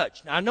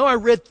judged. Now I know I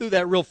read through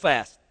that real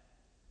fast.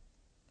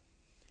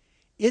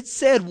 It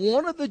said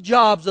one of the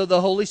jobs of the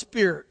Holy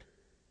Spirit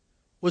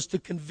was to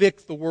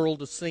convict the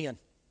world of sin.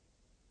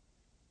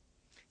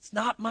 It's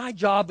not my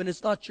job and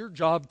it's not your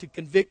job to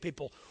convict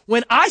people.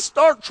 When I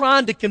start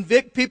trying to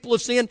convict people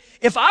of sin,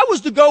 if I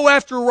was to go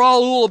after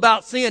Raul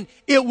about sin,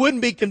 it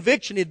wouldn't be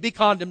conviction, it'd be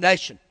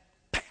condemnation.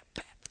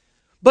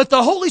 But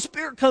the Holy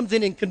Spirit comes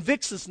in and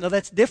convicts us. Now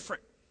that's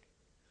different.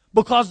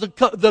 Because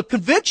the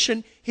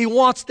conviction, he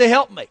wants to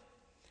help me.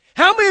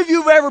 How many of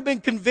you have ever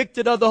been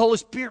convicted of the Holy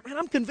Spirit? Man,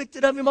 I'm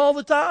convicted of him all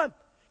the time.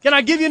 Can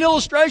I give you an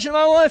illustration of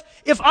my life?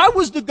 If I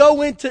was to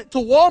go into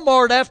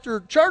Walmart after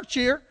church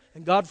here,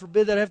 and God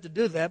forbid that I have to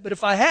do that, but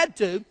if I had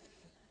to,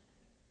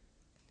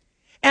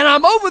 and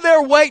I'm over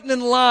there waiting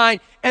in line,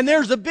 and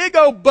there's a big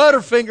old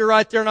Butterfinger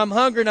right there, and I'm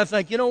hungry, and I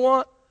think, you know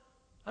what?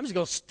 I'm just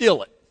going to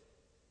steal it.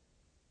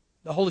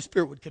 The Holy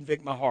Spirit would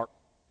convict my heart.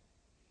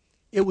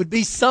 It would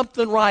be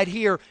something right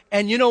here.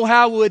 And you know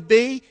how it would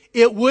be?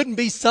 It wouldn't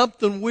be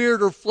something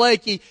weird or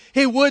flaky.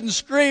 He wouldn't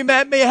scream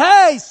at me,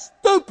 "Hey,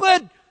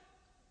 stupid!"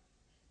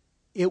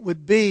 It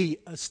would be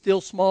a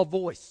still small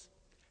voice.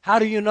 How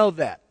do you know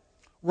that?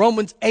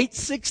 Romans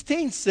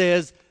 8:16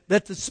 says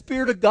that the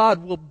Spirit of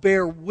God will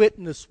bear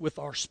witness with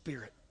our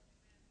spirit.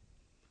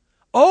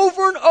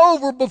 Over and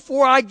over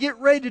before I get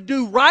ready to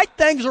do right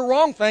things or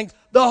wrong things,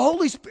 the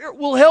Holy Spirit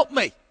will help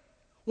me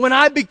when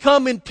I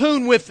become in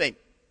tune with Him.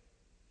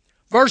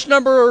 Verse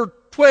number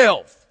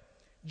 12.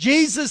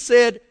 Jesus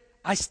said,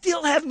 "I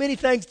still have many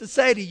things to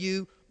say to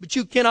you, but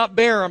you cannot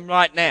bear them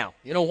right now."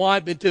 You know why?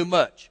 It's been too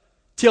much.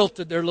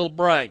 Tilted their little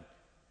brain.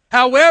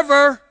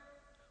 "However,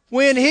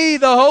 when He,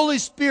 the Holy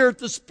Spirit,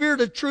 the Spirit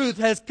of truth,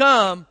 has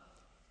come,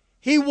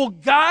 He will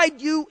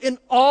guide you in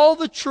all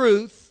the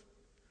truth,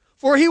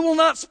 for He will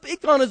not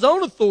speak on His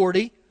own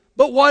authority,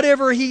 but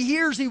whatever He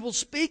hears He will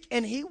speak,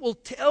 and He will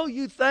tell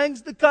you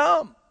things to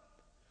come."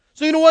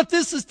 So you know what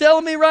this is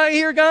telling me right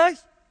here,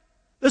 guys?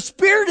 The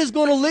Spirit is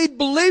going to lead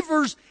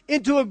believers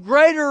into a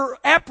greater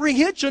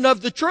apprehension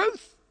of the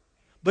truth.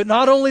 But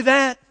not only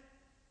that,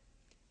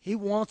 He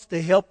wants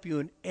to help you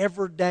in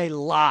everyday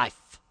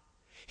life.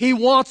 He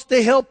wants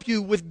to help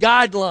you with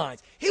guidelines.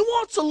 He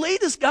wants to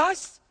lead us,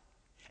 guys.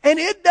 And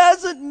it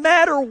doesn't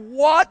matter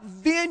what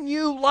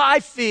venue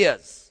life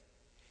is.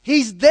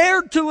 He's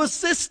there to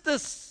assist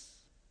us.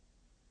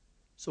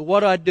 So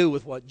what do I do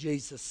with what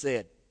Jesus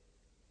said?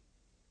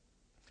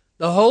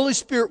 The Holy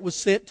Spirit was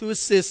sent to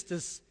assist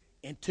us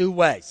in two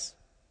ways.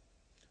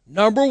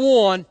 Number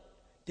one,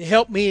 to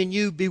help me and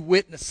you be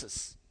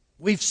witnesses.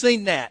 We've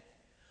seen that.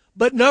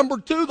 But number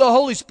two, the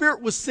Holy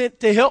Spirit was sent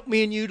to help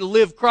me and you to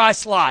live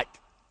Christ-like.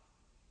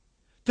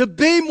 To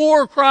be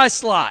more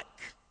Christ-like.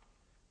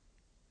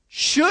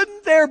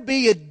 Shouldn't there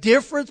be a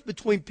difference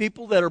between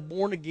people that are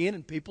born again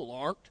and people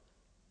aren't?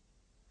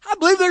 I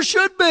believe there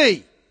should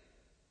be.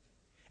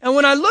 And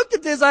when I look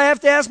at this, I have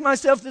to ask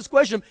myself this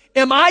question.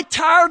 Am I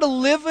tired of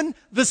living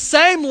the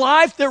same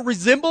life that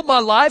resembled my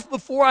life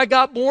before I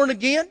got born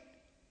again?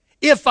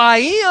 If I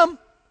am,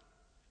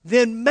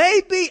 then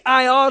maybe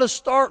I ought to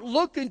start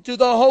looking to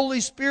the Holy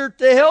Spirit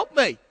to help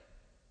me.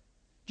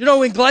 You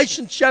know, in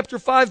Galatians chapter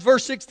 5,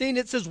 verse 16,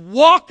 it says,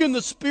 "Walk in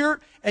the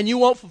Spirit and you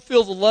won't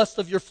fulfill the lust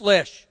of your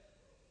flesh."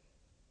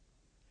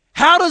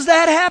 How does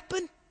that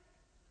happen?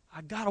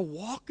 I got to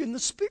walk in the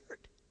Spirit.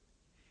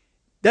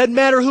 Doesn't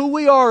matter who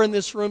we are in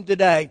this room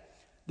today,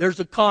 there's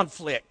a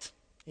conflict.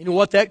 You know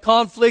what that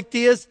conflict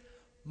is?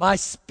 My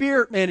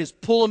spirit, man, is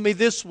pulling me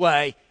this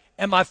way,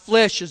 and my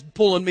flesh is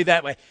pulling me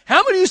that way.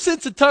 How many of you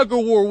sense a tug of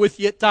war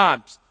with you at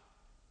times?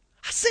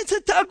 I sense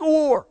a tug of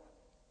war.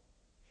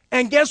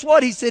 And guess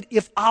what? He said,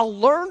 if I'll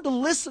learn to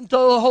listen to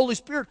the Holy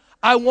Spirit,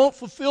 I won't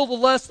fulfill the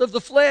lust of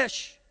the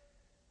flesh.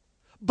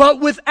 But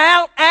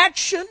without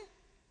action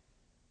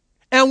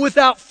and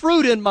without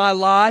fruit in my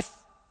life,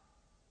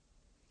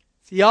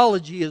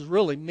 theology is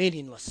really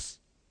meaningless.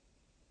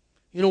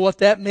 You know what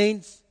that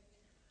means?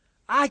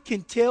 I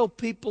can tell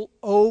people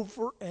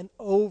over and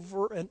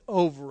over and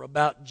over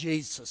about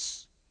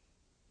Jesus.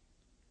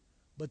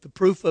 But the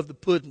proof of the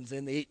pudding's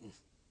in the eating.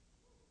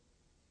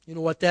 You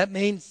know what that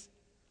means?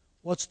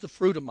 What's the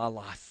fruit of my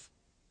life?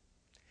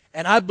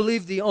 And I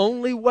believe the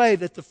only way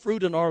that the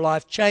fruit in our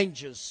life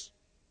changes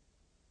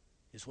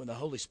is when the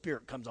Holy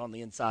Spirit comes on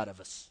the inside of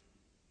us.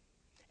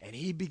 And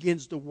He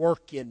begins to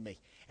work in me.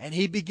 And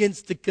He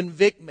begins to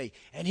convict me.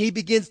 And He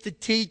begins to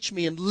teach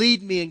me and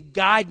lead me and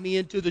guide me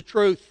into the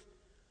truth.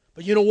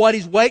 But you know what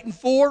He's waiting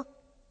for?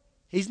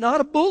 He's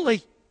not a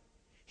bully.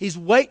 He's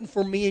waiting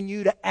for me and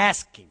you to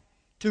ask Him,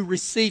 to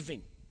receive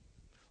Him.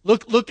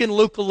 Look in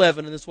Luke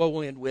 11, and this is what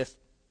we'll end with.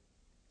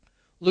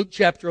 Luke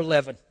chapter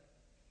 11.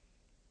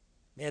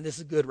 Man, this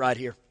is good right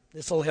here.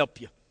 This will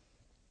help you.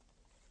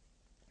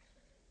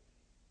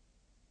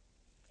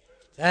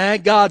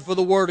 Thank God for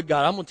the Word of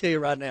God. I'm going to tell you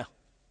right now.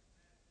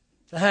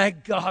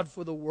 Thank God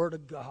for the Word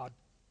of God.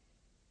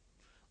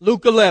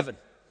 Luke 11,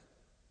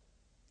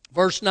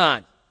 verse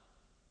 9.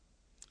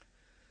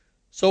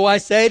 "So I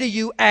say to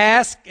you,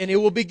 ask, and it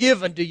will be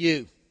given to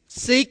you.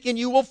 Seek, and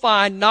you will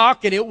find.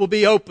 Knock, and it will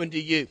be opened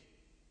to you."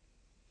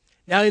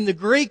 Now in the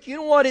Greek, you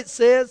know what it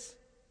says?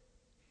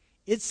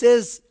 It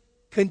says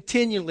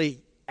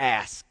continually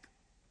ask.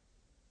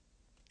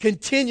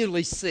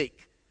 Continually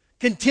seek.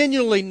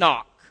 Continually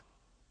knock.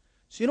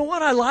 So you know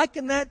what I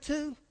liken that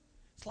to?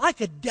 It's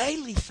like a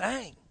daily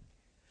thing.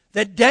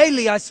 That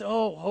daily I say,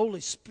 "Oh,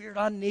 Holy Spirit,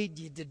 I need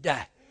you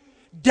today."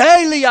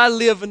 Daily I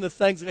live in the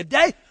things of the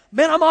day.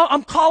 Man,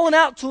 I'm calling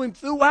out to Him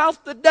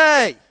throughout the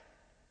day.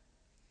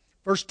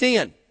 Verse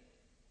 10.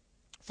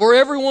 "For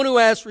everyone who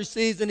asks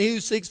receives, and he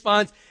who seeks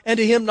finds, and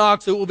to him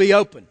knocks it will be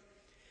open.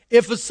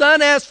 If a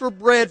son asks for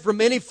bread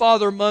from any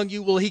father among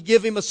you, will he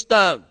give him a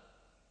stone?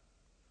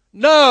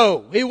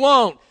 No, he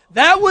won't."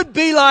 That would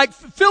be like,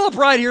 Philip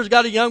right here has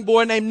got a young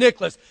boy named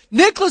Nicholas.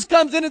 Nicholas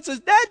comes in and says,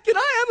 "Dad, can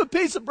I have a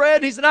piece of bread?"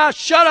 And he said,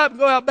 "Shut up and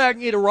go out back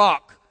and eat a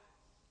rock."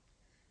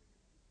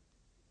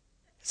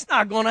 It's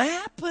not going to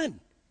happen.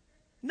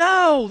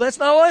 No, that's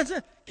not what it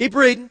says. Keep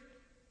reading.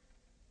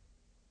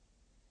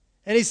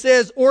 And he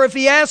says, or if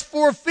he asks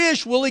for a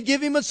fish, will he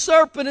give him a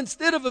serpent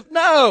instead of a...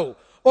 No.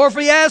 Or if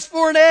he asks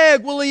for an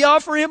egg, will he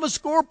offer him a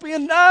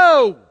scorpion?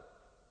 No.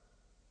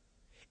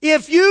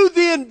 If you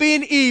then,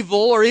 being evil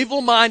or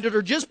evil-minded,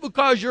 or just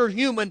because you're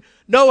human,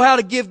 know how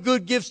to give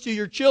good gifts to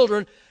your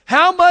children,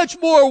 how much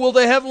more will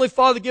the Heavenly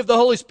Father give the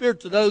Holy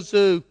Spirit to those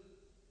who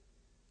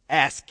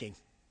ask Him?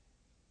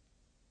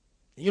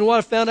 You know what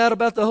I found out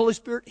about the Holy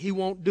Spirit? He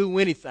won't do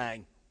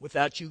anything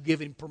without you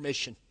giving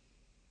permission.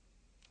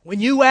 When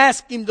you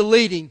ask Him to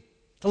lead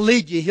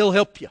you, He'll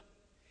help you.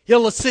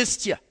 He'll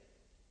assist you.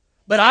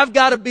 But I've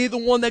got to be the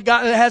one that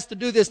has to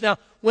do this. Now,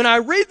 when I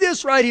read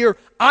this right here,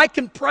 I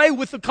can pray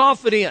with the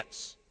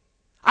confidence.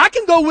 I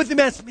can go with Him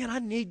and say, man, I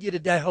need you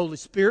today, Holy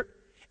Spirit.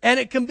 And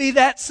it can be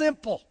that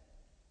simple.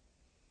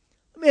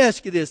 Let me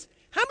ask you this.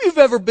 How many of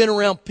you have ever been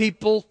around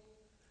people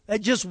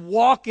that just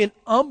walk in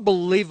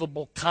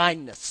unbelievable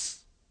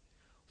kindness?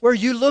 Where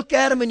you look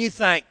at them and you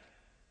think,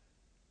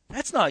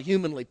 that's not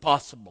humanly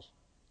possible.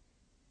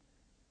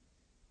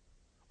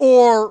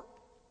 Or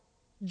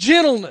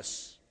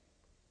gentleness.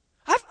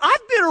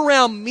 I've been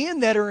around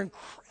men that are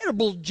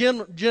incredible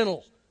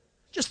gentle,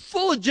 just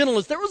full of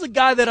gentleness. There was a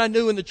guy that I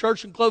knew in the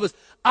church in Clovis.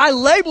 I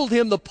labeled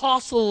him the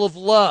apostle of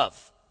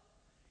love.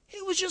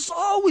 He was just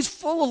always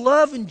full of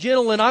love and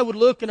gentle, and I would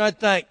look and I'd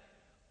think,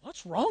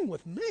 what's wrong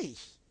with me?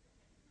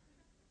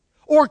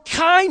 Or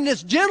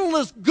kindness,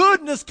 gentleness,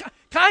 goodness,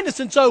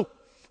 kindness. And so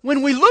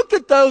when we look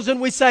at those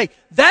and we say,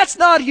 that's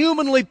not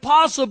humanly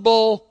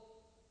possible,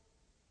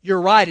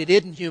 you're right, it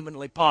isn't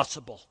humanly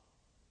possible.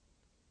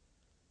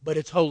 But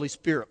it's Holy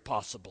Spirit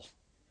possible.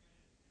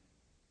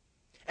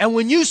 And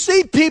when you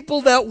see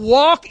people that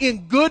walk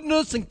in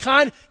goodness and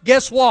kindness,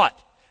 guess what?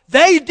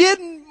 They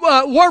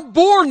weren't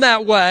born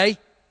that way.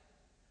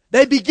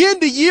 They begin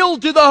to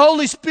yield to the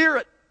Holy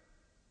Spirit.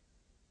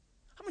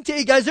 I'm going to tell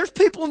you guys, there's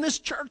people in this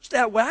church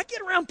that way. I get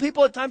around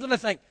people at times and I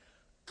think,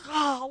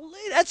 golly,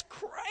 that's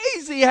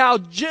crazy how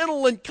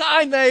gentle and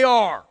kind they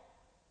are.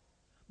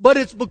 But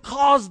it's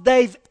because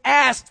they've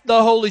asked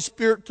the Holy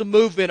Spirit to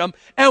move in them.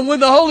 And when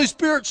the Holy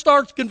Spirit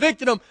starts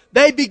convicting them,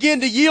 they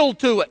begin to yield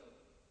to it.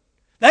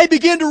 They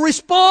begin to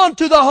respond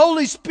to the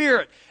Holy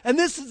Spirit. And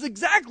this is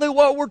exactly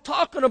what we're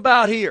talking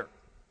about here.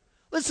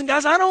 Listen,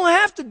 guys, I don't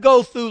have to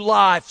go through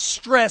life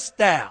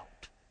stressed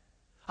out.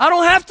 I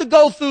don't have to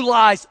go through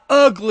life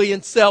ugly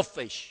and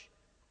selfish.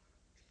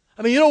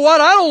 I mean, you know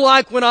what? I don't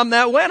like when I'm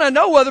that way, and I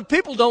know other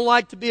people don't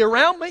like to be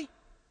around me.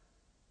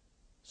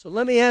 So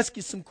let me ask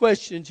you some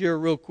questions here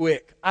real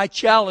quick. I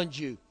challenge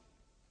you.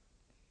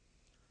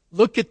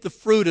 Look at the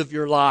fruit of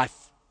your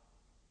life.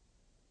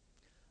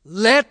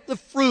 Let the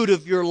fruit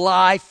of your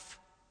life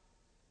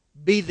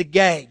be the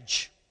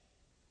gauge.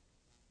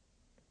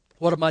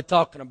 What am I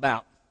talking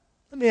about?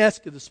 Let me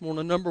ask you this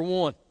morning, number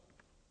one.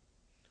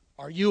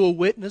 Are you a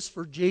witness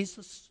for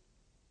Jesus?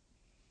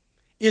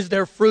 Is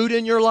there fruit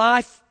in your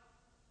life?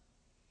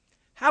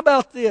 How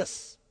about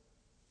this?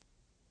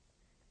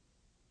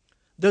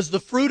 Does the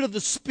fruit of the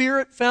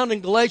Spirit found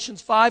in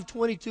Galatians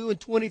 5:22 and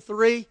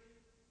 23,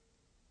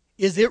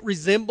 is it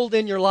resembled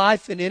in your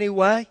life in any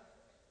way?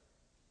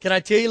 Can I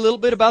tell you a little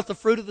bit about the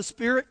fruit of the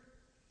Spirit?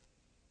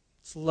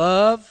 It's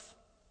love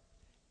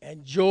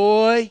and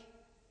joy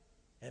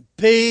and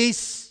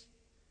peace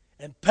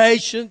and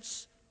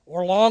patience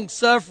or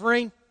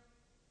long-suffering,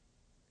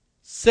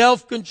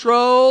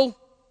 self-control,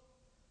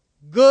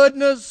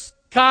 goodness,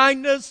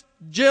 kindness,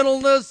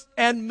 gentleness,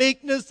 and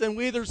meekness. And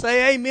we either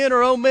say amen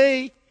or oh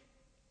me.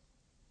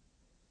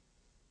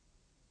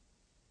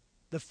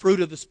 The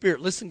fruit of the Spirit.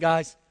 Listen,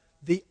 guys,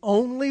 the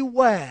only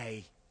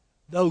way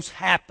those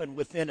happen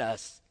within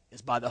us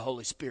is by the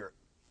Holy Spirit.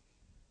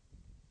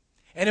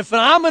 And if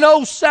I'm an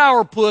old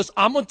sourpuss,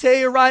 I'm going to tell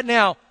you right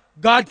now,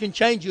 God can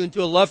change you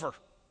into a lover.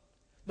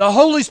 The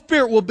Holy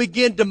Spirit will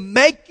begin to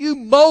make you,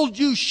 mold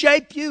you,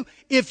 shape you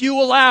if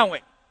you allow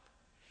Him.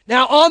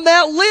 Now, on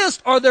that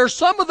list, are there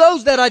some of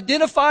those that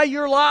identify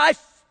your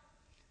life?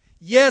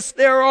 Yes,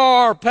 there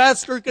are.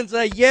 Pastor can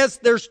say, yes,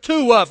 there's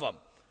two of them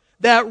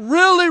that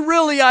really,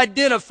 really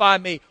identify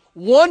me.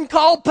 One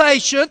called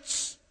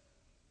patience.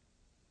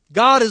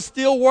 God is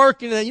still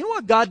working. And you know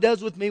what God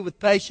does with me with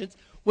patience?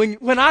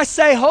 When I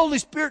say, Holy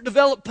Spirit,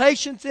 develop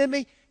patience in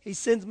me, He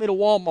sends me to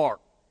Walmart.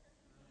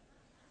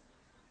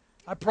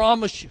 I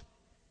promise you.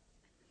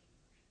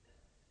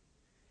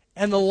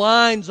 And the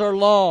lines are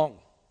long.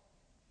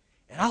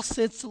 And I'll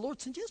sense the Lord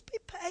saying, just be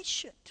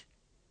patient.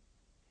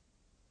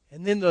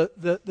 And then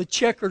the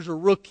checkers are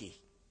rookie.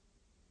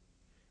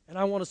 And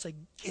I want to say,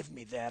 give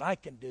me that. I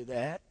can do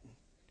that.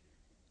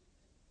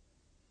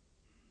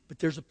 But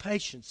there's a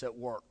patience that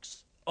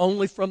works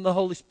only from the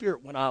Holy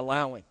Spirit when I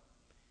allow Him.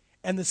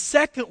 And the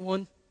second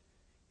one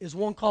is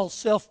one called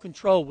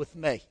self-control with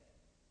me.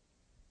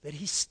 That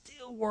He's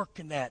still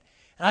working that.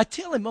 And I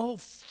tell Him, oh,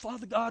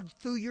 Father God,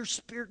 through your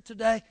Spirit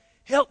today,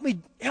 help me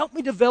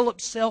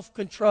develop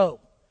self-control.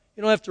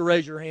 You don't have to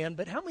raise your hand,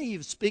 but how many of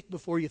you speak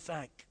before you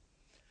think?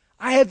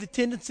 I have the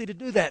tendency to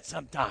do that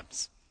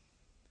sometimes.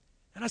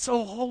 And I say,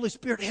 oh, Holy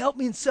Spirit, help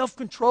me in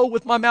self-control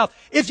with my mouth.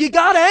 If you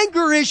got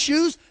anger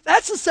issues,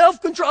 that's a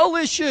self-control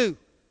issue.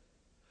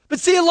 But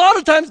see, a lot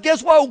of times,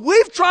 guess what?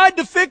 We've tried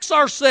to fix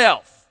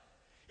ourselves.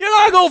 You're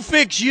not going to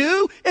fix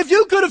you. If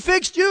you could have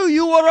fixed you,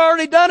 you would have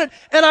already done it.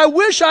 And I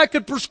wish I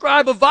could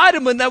prescribe a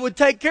vitamin that would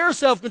take care of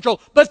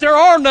self-control, but there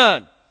are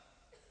none.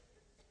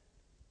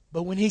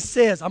 But when he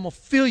says, I'm going to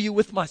fill you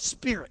with my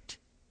Spirit,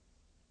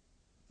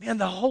 man,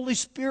 the Holy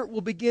Spirit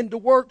will begin to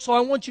work. So I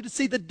want you to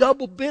see the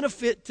double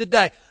benefit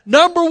today.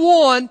 Number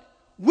one,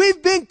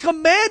 we've been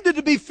commanded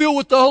to be filled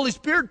with the Holy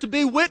Spirit to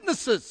be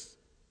witnesses.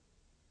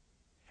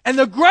 And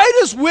the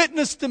greatest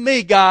witness to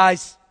me,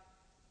 guys,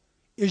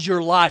 is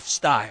your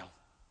lifestyle.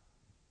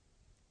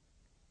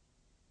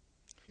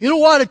 You know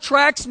what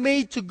attracts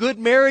me to good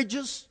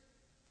marriages?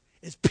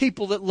 Is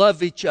people that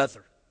love each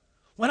other.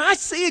 When I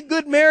see a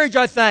good marriage,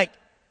 I think,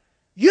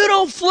 you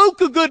don't fluke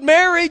a good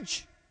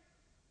marriage.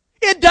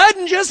 It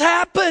doesn't just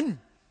happen.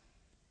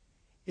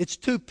 It's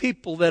two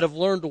people that have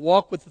learned to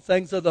walk with the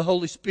things of the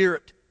Holy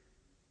Spirit.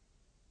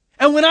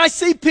 And when I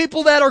see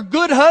people that are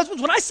good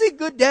husbands, when I see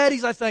good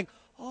daddies, I think,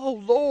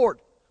 oh, Lord.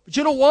 But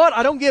you know what?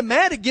 I don't get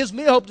mad. It gives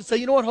me hope to say,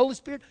 you know what, Holy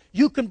Spirit?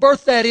 You can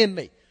birth that in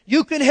me.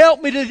 You can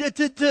help me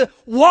to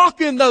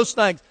walk in those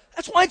things.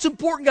 That's why it's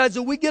important, guys,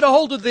 that we get a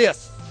hold of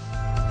this.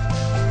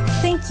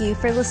 Thank you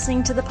for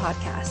listening to the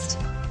podcast.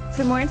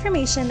 For more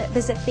information,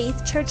 visit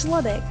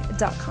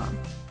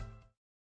faithchurchlubbock.com.